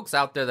 for folks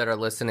out there that are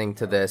listening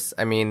to this,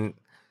 I mean,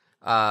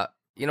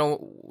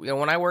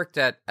 when I worked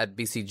at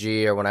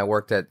BCG or when I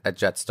worked at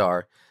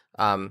Jetstar,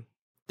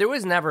 there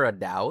was never a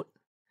doubt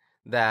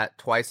that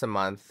twice a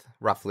month,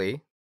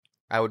 roughly,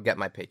 I would get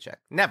my paycheck.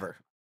 Never.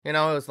 It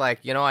was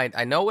like,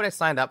 I know what I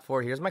signed up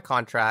for. Here's my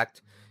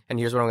contract, and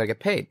here's what I'm going to get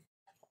paid.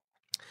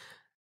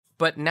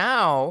 But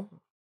now,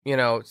 in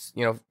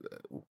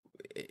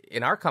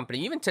our company,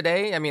 even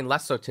today, I mean,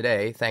 less so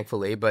today,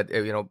 thankfully, but,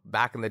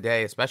 back in the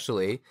day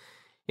especially,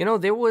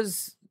 there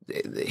was...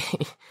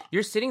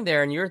 You're sitting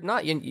there and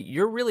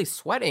you're really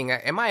sweating.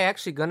 Am I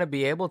actually going to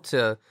be able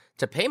to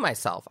pay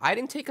myself? I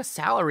didn't take a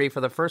salary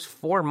for the first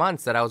 4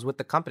 months that I was with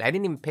the company. I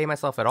didn't even pay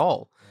myself at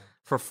all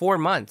for 4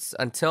 months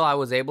until I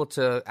was able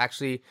to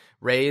actually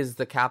raise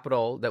the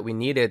capital that we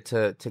needed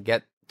to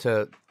get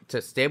to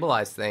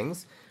stabilize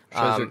things.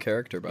 Shows your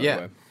character, by the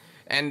way.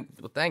 And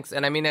well, thanks.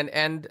 And I mean,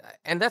 and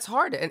that's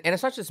hard. And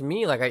it's not just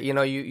me. Like,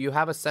 you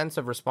have a sense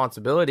of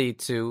responsibility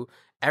to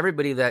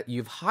everybody that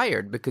you've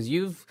hired because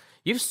you've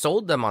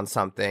sold them on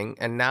something,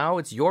 and now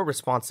it's your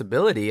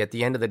responsibility at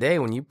the end of the day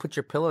when you put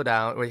your pillow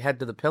down or you head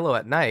to the pillow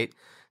at night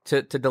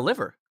to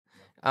deliver.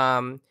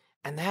 And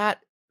that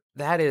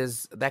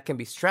can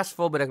be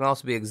stressful, but it can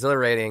also be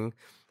exhilarating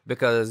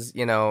because,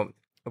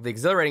 the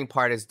exhilarating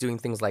part is doing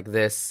things like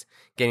this,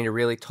 getting to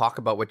really talk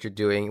about what you're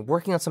doing,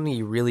 working on something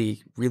you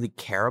really, really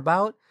care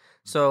about.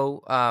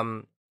 So,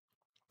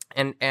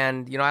 and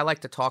I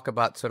like to talk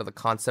about sort of the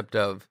concept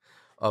of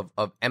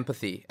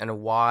empathy and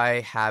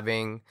why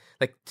having,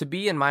 like, to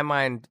be, in my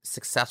mind,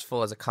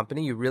 successful as a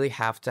company, you really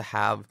have to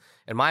have,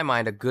 in my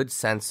mind, a good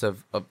sense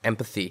of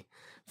empathy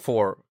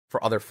for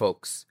other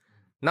folks.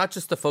 Not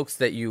just the folks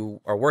that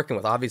you are working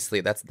with, obviously,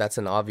 that's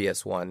an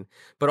obvious one,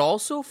 but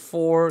also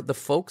for the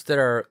folks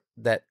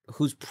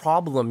whose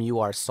problem you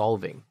are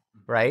solving,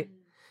 right?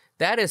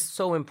 That is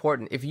so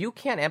important. If you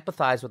can't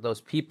empathize with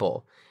those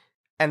people,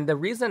 and the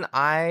reason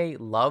I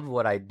love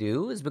what I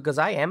do is because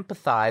I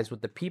empathize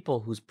with the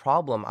people whose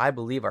problem I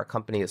believe our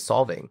company is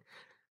solving,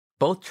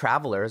 both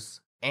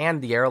travelers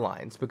and the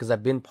airlines, because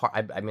I've been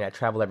I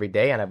travel every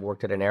day and I've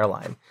worked at an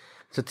airline.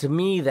 So to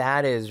me,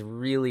 that is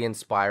really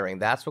inspiring.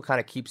 That's what kind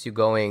of keeps you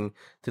going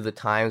through the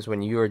times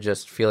when you are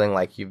just feeling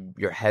like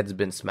your head's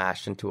been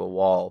smashed into a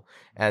wall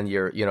and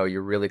you're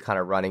really kind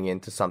of running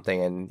into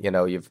something, and,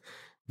 you've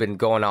been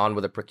going on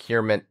with a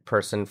procurement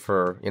person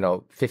for,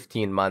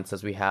 15 months,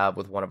 as we have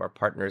with one of our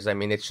partners. I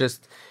mean, it's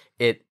just,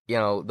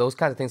 those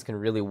kinds of things can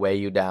really weigh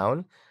you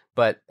down,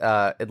 but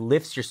it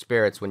lifts your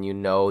spirits when you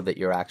know that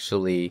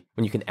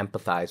when you can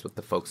empathize with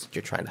the folks that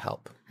you're trying to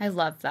help. I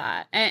love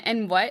that.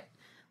 And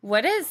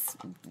what has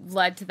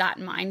led to that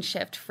mind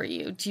shift for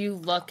you? Do you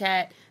look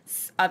at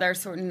other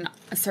certain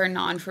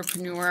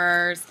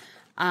entrepreneurs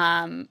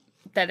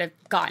that have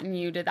gotten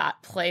you to that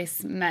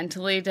place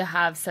mentally to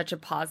have such a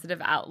positive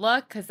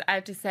outlook? Because I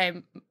have to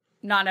say,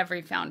 not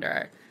every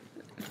founder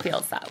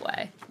feels that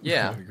way.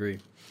 Yeah, I agree.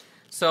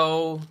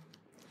 So,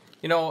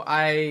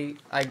 I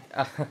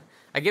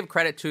give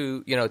credit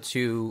to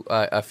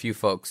a few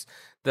folks.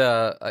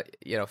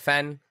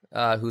 Fen,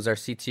 who's our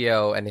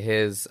CTO, and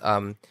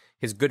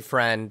his good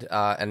friend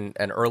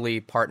and early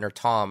partner,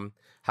 Tom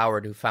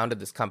Howard, who founded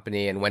this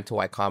company and went to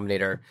Y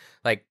Combinator.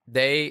 Like,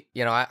 they,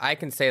 I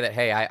can say that,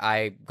 hey,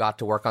 I got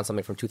to work on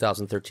something from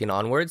 2013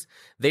 onwards.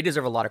 They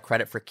deserve a lot of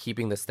credit for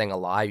keeping this thing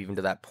alive even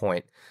to that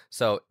point.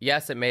 So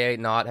yes, it may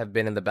not have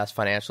been in the best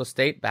financial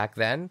state back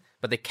then,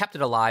 but they kept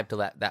it alive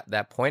to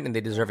that point, and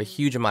they deserve a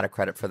huge amount of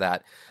credit for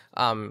that.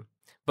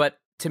 But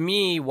to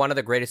me, one of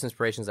the greatest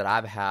inspirations that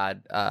I've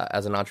had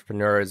as an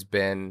entrepreneur has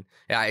been,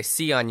 I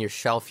see on your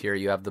shelf here,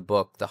 you have the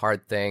book, The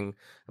Hard Thing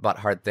About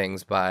Hard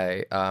Things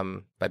by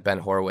Ben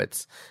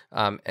Horowitz.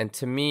 And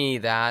to me,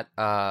 that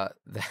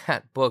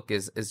book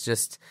is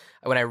just,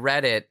 when I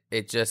read it,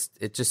 it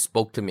just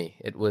spoke to me.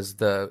 It was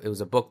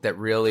a book that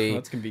really...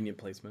 That's convenient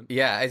placement.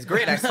 Yeah, it's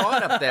great. I saw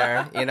it up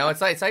there.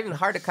 It's not even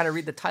hard to kind of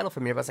read the title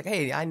from here, but I was like,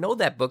 hey, I know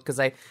that book because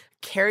I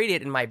carried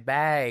it in my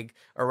bag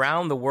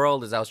around the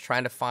world as I was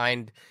trying to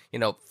find,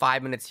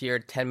 5 minutes here,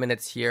 10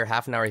 minutes here,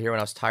 half an hour here when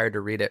I was tired to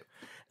read it.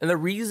 And the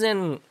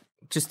reason,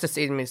 just to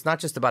say, it's not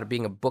just about it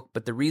being a book,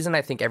 but the reason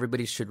I think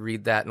everybody should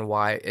read that and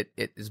why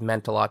it has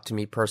meant a lot to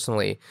me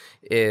personally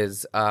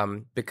is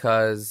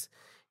because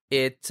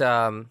it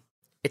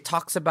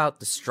talks about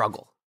the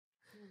struggle.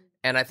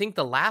 And I think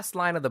the last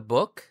line of the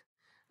book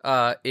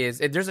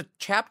there's a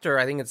chapter,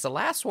 I think it's the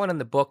last one in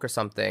the book or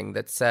something,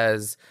 that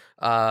says,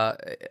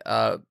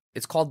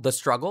 it's called The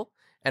Struggle,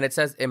 and it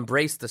says,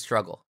 embrace the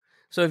struggle.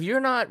 So if you're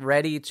not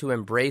ready to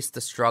embrace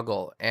the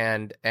struggle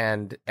and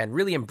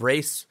really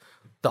embrace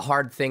the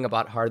hard thing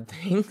about hard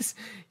things,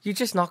 you're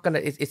just not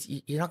gonna.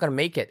 You're not gonna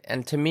make it.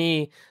 And to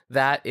me,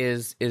 that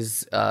is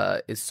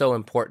so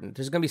important.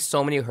 There's gonna be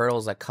so many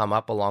hurdles that come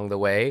up along the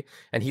way,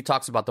 and he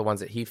talks about the ones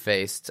that he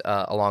faced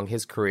along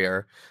his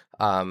career.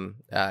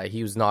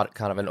 He was not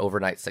kind of an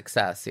overnight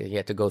success. He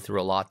had to go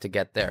through a lot to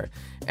get there.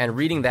 And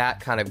reading that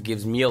kind of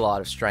gives me a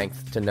lot of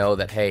strength to know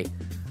that, hey,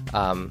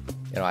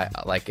 I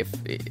like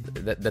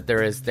that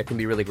there can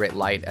be really great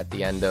light at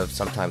the end of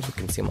sometimes what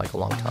can seem like a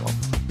long tunnel.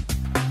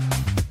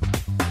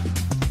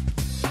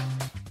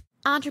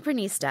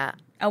 Entreprenista,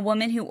 a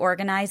woman who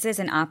organizes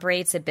and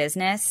operates a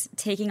business,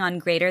 taking on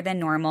greater than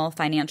normal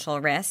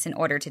financial risks in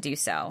order to do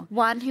so.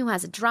 One who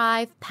has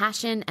drive,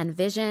 passion, and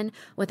vision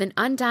with an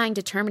undying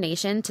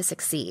determination to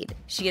succeed.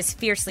 She is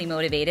fiercely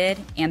motivated,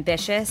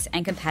 ambitious,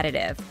 and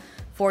competitive,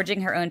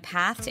 forging her own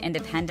path to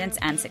independence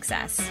and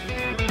success.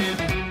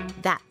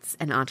 That's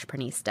an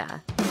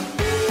Entreprenista.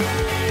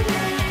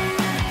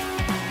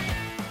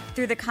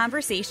 Through the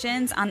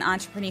conversations on the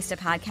Entreprenista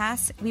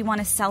podcast, we want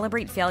to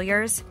celebrate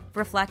failures,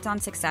 reflect on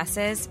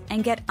successes,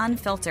 and get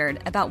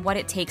unfiltered about what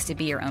it takes to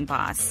be your own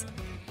boss.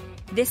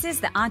 This is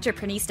the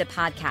Entreprenista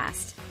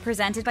podcast,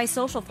 presented by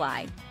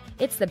Socialfly.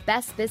 It's the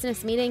best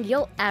business meeting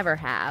you'll ever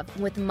have,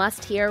 with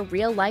must-hear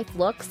real-life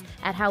looks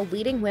at how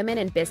leading women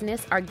in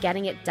business are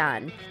getting it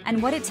done.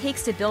 And what it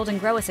takes to build and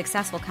grow a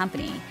successful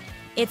company.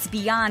 It's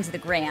beyond the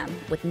gram,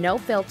 with no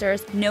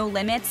filters, no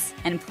limits,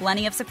 and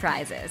plenty of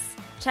surprises.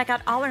 Check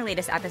out all our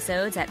latest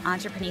episodes at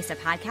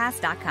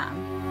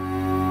entreprenistapodcast.com.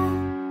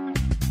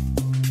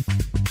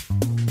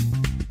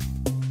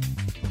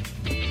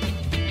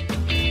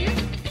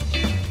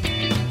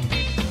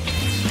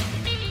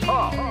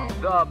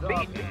 The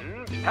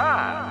beaten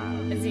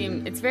path.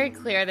 Azim, it's very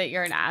clear that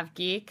you're an av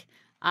geek.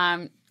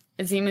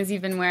 Azim is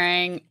even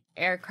wearing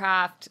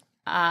aircraft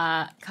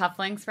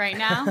cufflinks right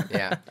now.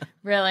 Yeah.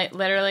 Really,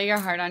 literally your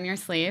heart on your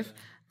sleeve.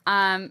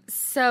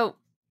 So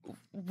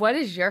what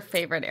is your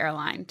favorite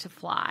airline to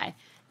fly?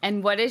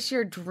 And what is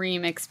your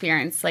dream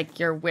experience, like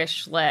your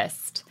wish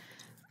list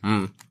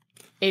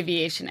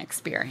aviation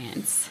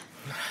experience?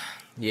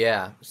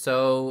 Yeah.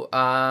 So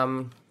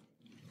I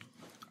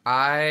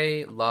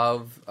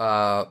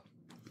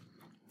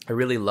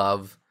really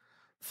love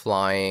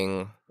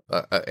flying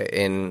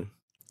in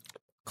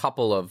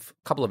couple of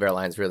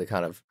airlines. Really,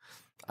 kind of,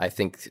 I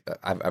think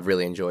I've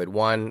really enjoyed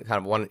one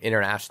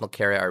international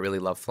carrier I really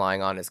love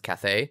flying on is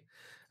Cathay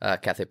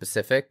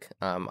Pacific.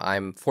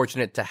 I'm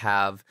fortunate to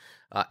have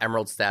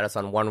Emerald status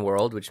on One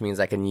World, which means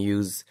I can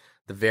use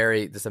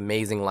this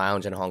amazing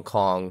lounge in Hong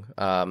Kong,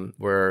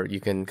 where you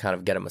can kind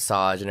of get a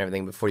massage and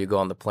everything before you go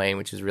on the plane,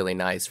 which is really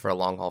nice for a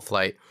long haul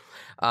flight.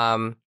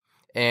 And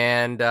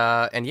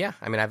yeah,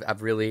 I mean,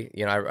 I've really,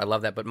 I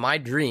love that. But my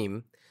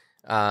dream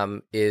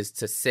is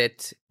to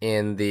sit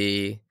in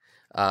the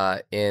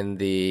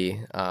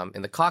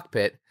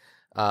cockpit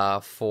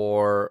of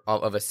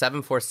a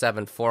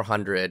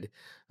 747-400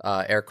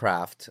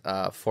 aircraft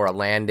for a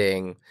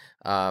landing,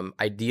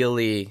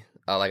 ideally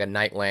like a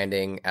night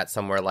landing at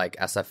somewhere like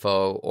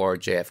SFO or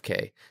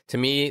JFK. To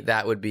me,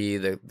 that would be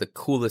the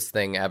coolest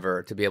thing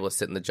ever, to be able to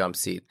sit in the jump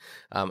seat.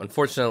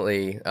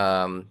 Unfortunately,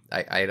 I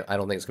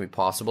don't think it's gonna be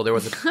possible. There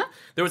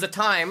was a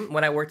time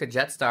when I worked at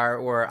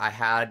Jetstar where I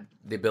had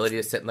the ability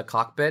to sit in the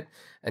cockpit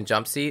and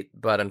jump seat,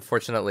 but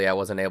unfortunately, I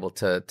wasn't able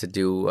to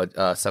do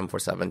a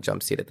 747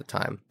 jump seat at the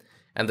time.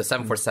 And the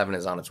 747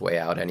 is on its way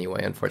out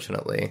anyway,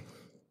 unfortunately.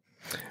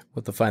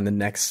 We'll have to find the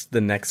next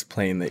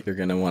plane that you're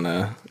gonna want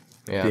to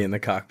be in the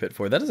cockpit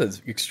for. That is an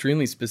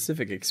extremely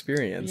specific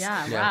experience.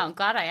 Yeah. Wow.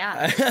 Glad I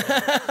asked.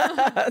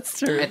 That's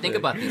true. I think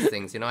about these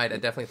things. I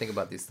definitely think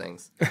about these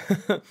things.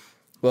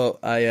 Well,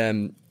 I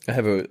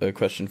have a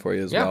question for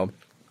you as well.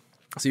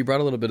 So you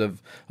brought a little bit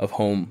of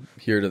home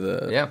here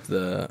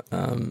to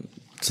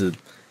to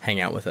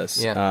hang out with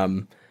us. Yeah.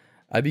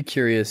 I'd be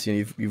curious.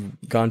 You've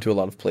gone to a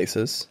lot of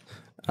places,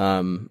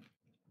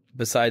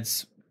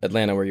 besides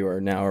Atlanta, where you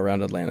are now,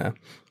 around Atlanta.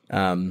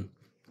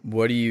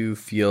 What do you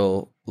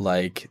feel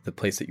like the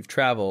place that you've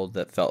traveled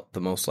that felt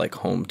the most like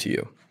home to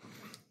you?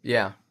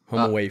 Yeah.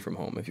 Home away from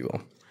home, if you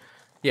will.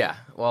 Yeah.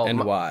 Well,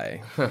 and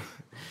why?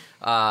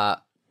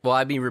 Well,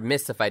 I'd be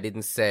remiss if I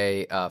didn't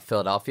say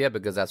Philadelphia,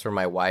 because that's where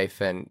my wife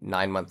and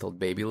 9-month-old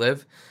baby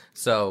live.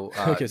 So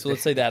okay, so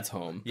let's say that's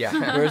home.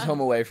 Yeah. Where's home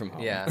away from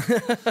home? Yeah.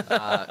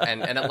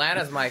 And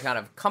Atlanta's my kind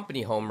of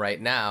company home right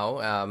now,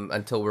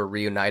 until we're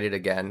reunited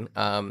again.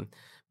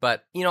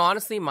 But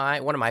honestly,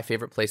 one of my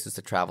favorite places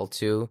to travel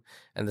to,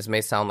 and this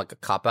may sound like a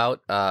cop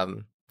out,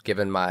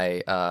 given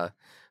my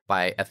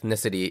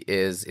ethnicity,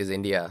 is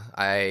India.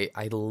 I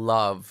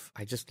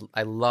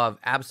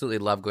absolutely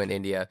love going to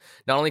India.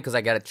 Not only because I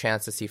get a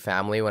chance to see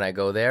family when I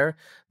go there,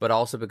 but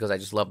also because I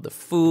just love the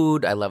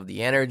food. I love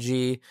the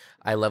energy.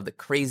 I love the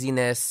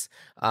craziness.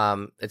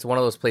 It's one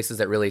of those places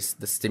that really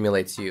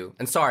stimulates you.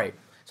 And sorry.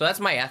 So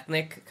that's my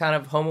ethnic kind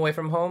of home away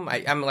from home.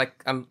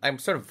 I'm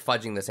sort of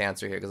fudging this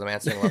answer here because I'm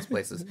answering lots of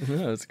places.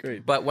 No, that's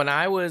great. But when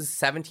I was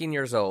 17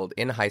 years old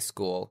in high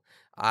school,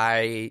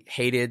 I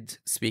hated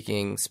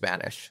speaking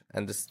Spanish,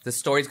 and this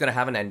story's going to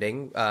have an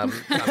ending. I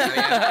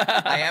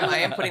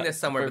am putting this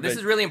somewhere, but this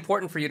is really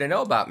important for you to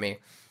know about me.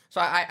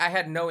 So I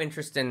had no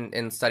interest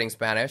in studying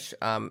Spanish,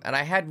 and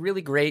I had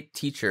really great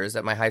teachers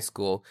at my high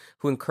school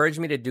who encouraged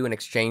me to do an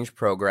exchange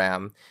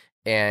program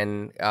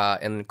in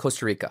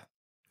Costa Rica.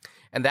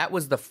 And that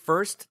was the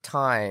first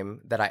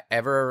time that I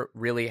ever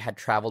really had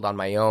traveled on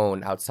my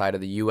own outside of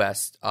the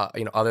U.S.,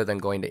 other than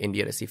going to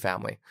India to see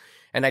family.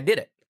 And I did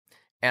it.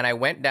 And I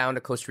went down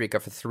to Costa Rica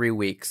for 3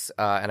 weeks,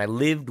 and I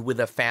lived with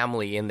a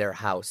family in their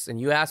house.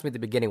 And you asked me at the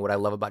beginning what I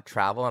love about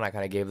travel, and I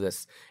kind of gave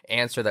this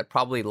answer that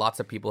probably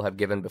lots of people have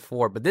given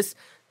before. But this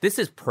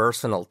is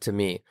personal to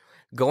me.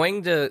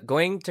 Going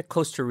to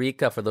Costa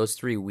Rica for those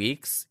 3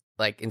 weeks,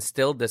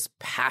 instilled this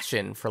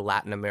passion for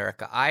Latin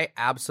America. I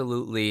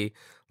absolutely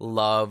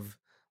love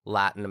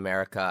Latin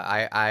America.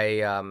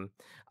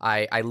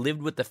 I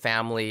lived with the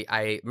family.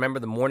 I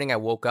remember the morning I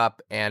woke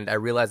up and I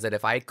realized that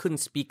if I couldn't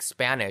speak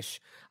Spanish,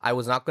 I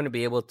was not going to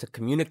be able to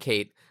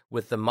communicate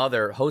with the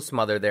host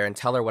mother there and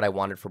tell her what I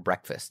wanted for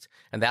breakfast.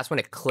 And that's when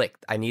it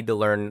clicked. I need to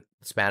learn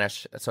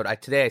Spanish. So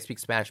today I speak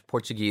Spanish,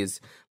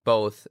 Portuguese,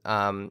 both.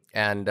 I've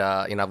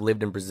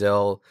lived in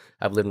Brazil,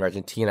 I've lived in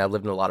Argentina, I've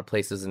lived in a lot of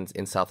places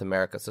in South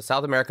America. So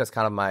South America is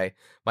kind of my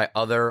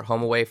other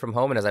home away from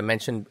home. And as I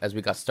mentioned, as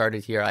we got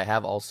started here, I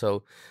have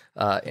also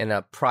in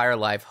a prior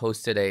life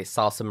hosted a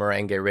salsa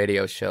merengue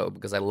radio show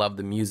because I love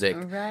the music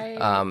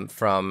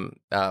from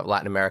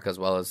Latin America as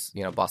well as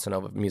bossa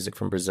nova music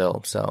from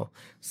Brazil. So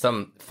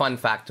some fun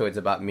factoids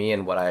about me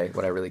and what I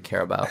really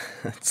care about.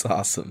 That's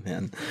awesome,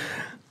 man.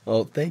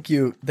 Well, thank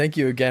you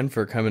again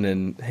for coming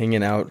and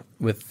hanging out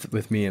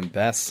with me and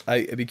Bess.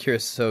 I'd be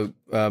curious. So,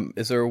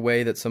 is there a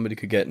way that somebody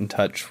could get in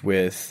touch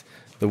with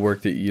the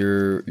work that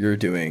you're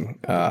doing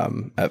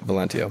at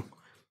Volantio?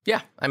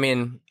 Yeah, I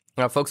mean,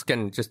 folks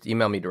can just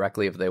email me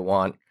directly if they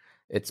want.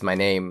 It's my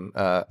name,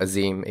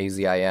 Azim,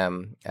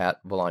 Azim,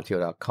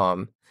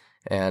 @volantio.com,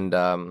 and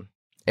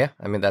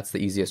that's the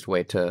easiest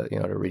way to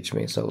to reach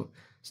me. So.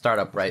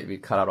 Startup, right? We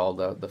cut out all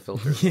the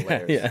filters.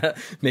 Yeah.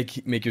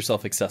 Make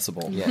yourself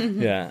accessible.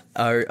 Yeah.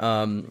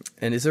 And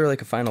is there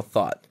like a final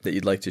thought that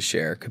you'd like to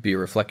share? Could be a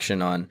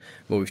reflection on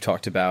what we've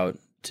talked about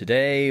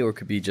today, or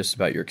could be just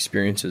about your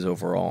experiences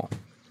overall.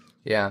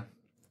 Yeah.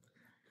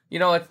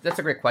 That's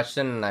a great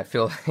question, and I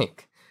feel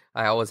like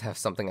I always have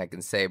something I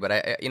can say. But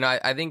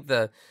I think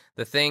the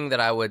thing that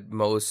I would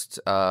most,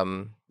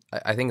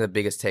 I think the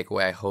biggest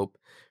takeaway I hope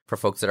for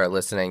folks that are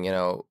listening,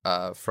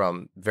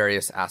 from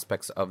various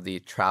aspects of the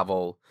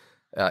travel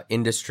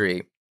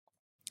industry,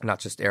 not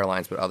just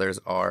airlines, but others,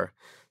 are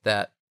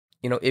that,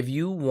 if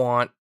you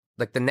want,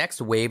 like, the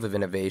next wave of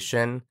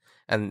innovation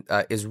and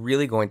is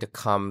really going to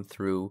come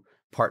through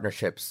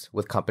partnerships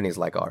with companies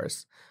like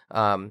ours.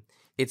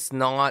 It's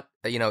not,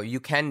 you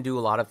can do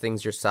a lot of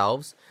things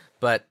yourselves,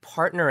 but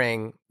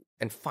partnering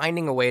and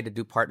finding a way to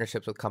do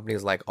partnerships with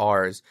companies like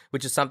ours,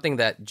 which is something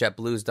that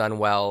JetBlue's done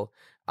well,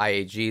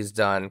 IAG's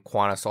done,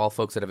 Qantas, all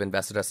folks that have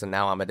invested us, and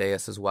now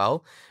Amadeus as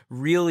well,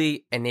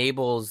 really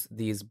enables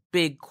these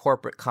big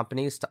corporate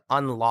companies to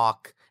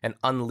unlock and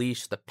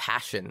unleash the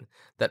passion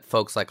that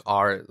folks like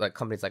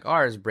companies like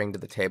ours bring to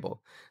the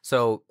table.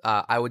 So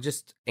I would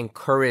just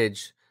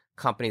encourage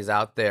companies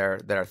out there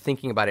that are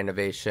thinking about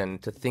innovation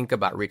to think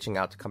about reaching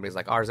out to companies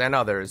like ours and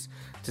others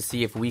to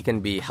see if we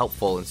can be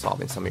helpful in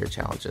solving some of your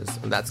challenges.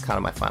 And that's kind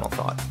of my final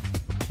thought.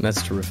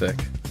 That's terrific.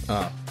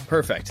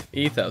 Perfect.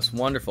 Ethos.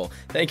 Wonderful.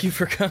 Thank you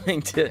for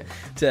coming to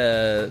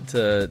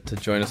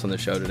join us on the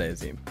show today,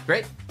 Azim.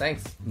 Great.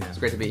 Thanks. It's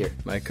great to be here.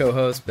 My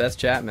co-host, Bess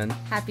Chapman.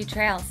 Happy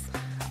trails.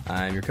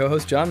 I'm your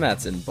co-host, John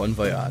Matson. Bon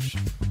voyage.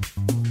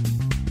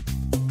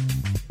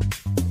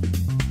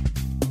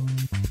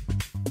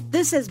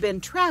 This has been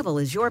Travel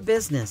is Your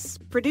Business,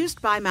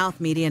 produced by Mouth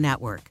Media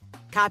Network.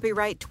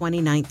 Copyright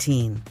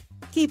 2019.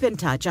 Keep in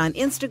touch on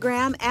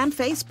Instagram and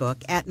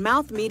Facebook at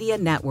Mouth Media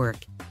Network.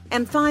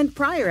 And find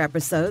prior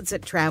episodes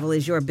at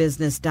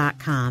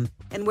travelisyourbusiness.com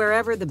and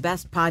wherever the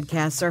best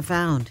podcasts are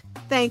found.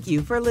 Thank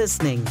you for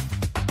listening.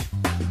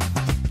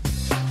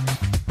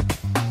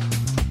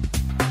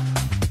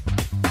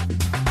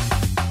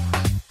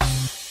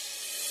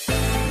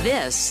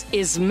 This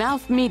is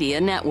Mouth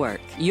Media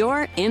Network,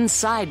 your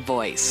inside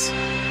voice.